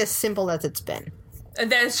going to be as simple as it's been.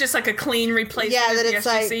 And that it's just like a clean replacement Yeah, of that the it's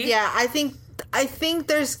SGC? like... Yeah, I think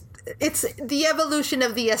it's the evolution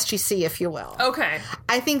of the SGC, if you will. Okay.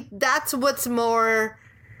 I think that's what's more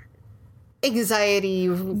anxiety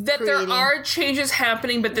That creating. there are changes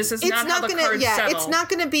happening, but this is not how the cards settle. it's not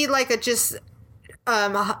gonna be like a just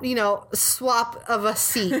swap of a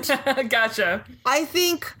seat. Gotcha. I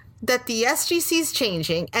think that the SGC is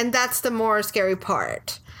changing, and that's the more scary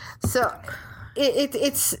part. So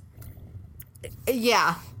it's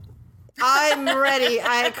yeah. I'm ready.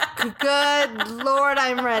 Good Lord,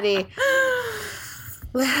 I'm ready.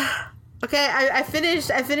 Okay, I finished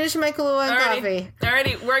my Kahlua and coffee.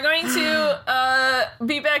 Alrighty, we're going to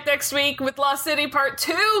be back next week with Lost City Part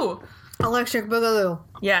 2. Electric Boogaloo.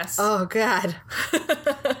 Yes. Oh God.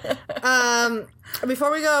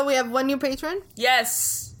 Before we go, we have one new patron.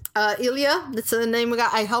 Yes. Ilya, that's the name we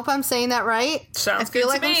got. I hope I'm saying that right. Sounds I feel good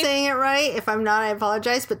like to I'm me. saying it right. If I'm not, I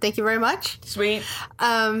apologize, but thank you very much. Sweet.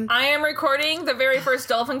 I am recording the very first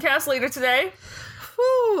Dolphin Cast later today.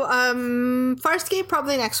 Farscape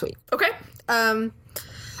probably next week. Okay.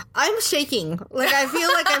 I'm shaking. Like, I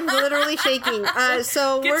feel like I'm literally shaking.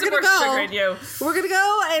 So Get we're some going to more go. sugar in you. We're going to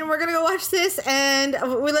go, and we're going to go watch this. And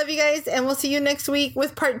we love you guys, and we'll see you next week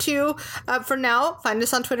with part 2. For now, find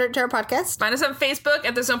us on Twitter at Terra Podcast. Find us on Facebook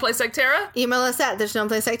at There's No Place Like Terra. Email us at There's No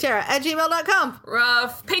Place Like Terra at gmail.com.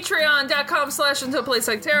 Patreon.com/There's No Place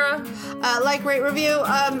Like Terra. Like, rate, review.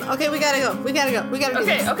 Okay, we gotta go. We gotta do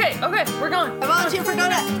this. Okay. We're going. I volunteer for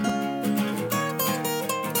donut.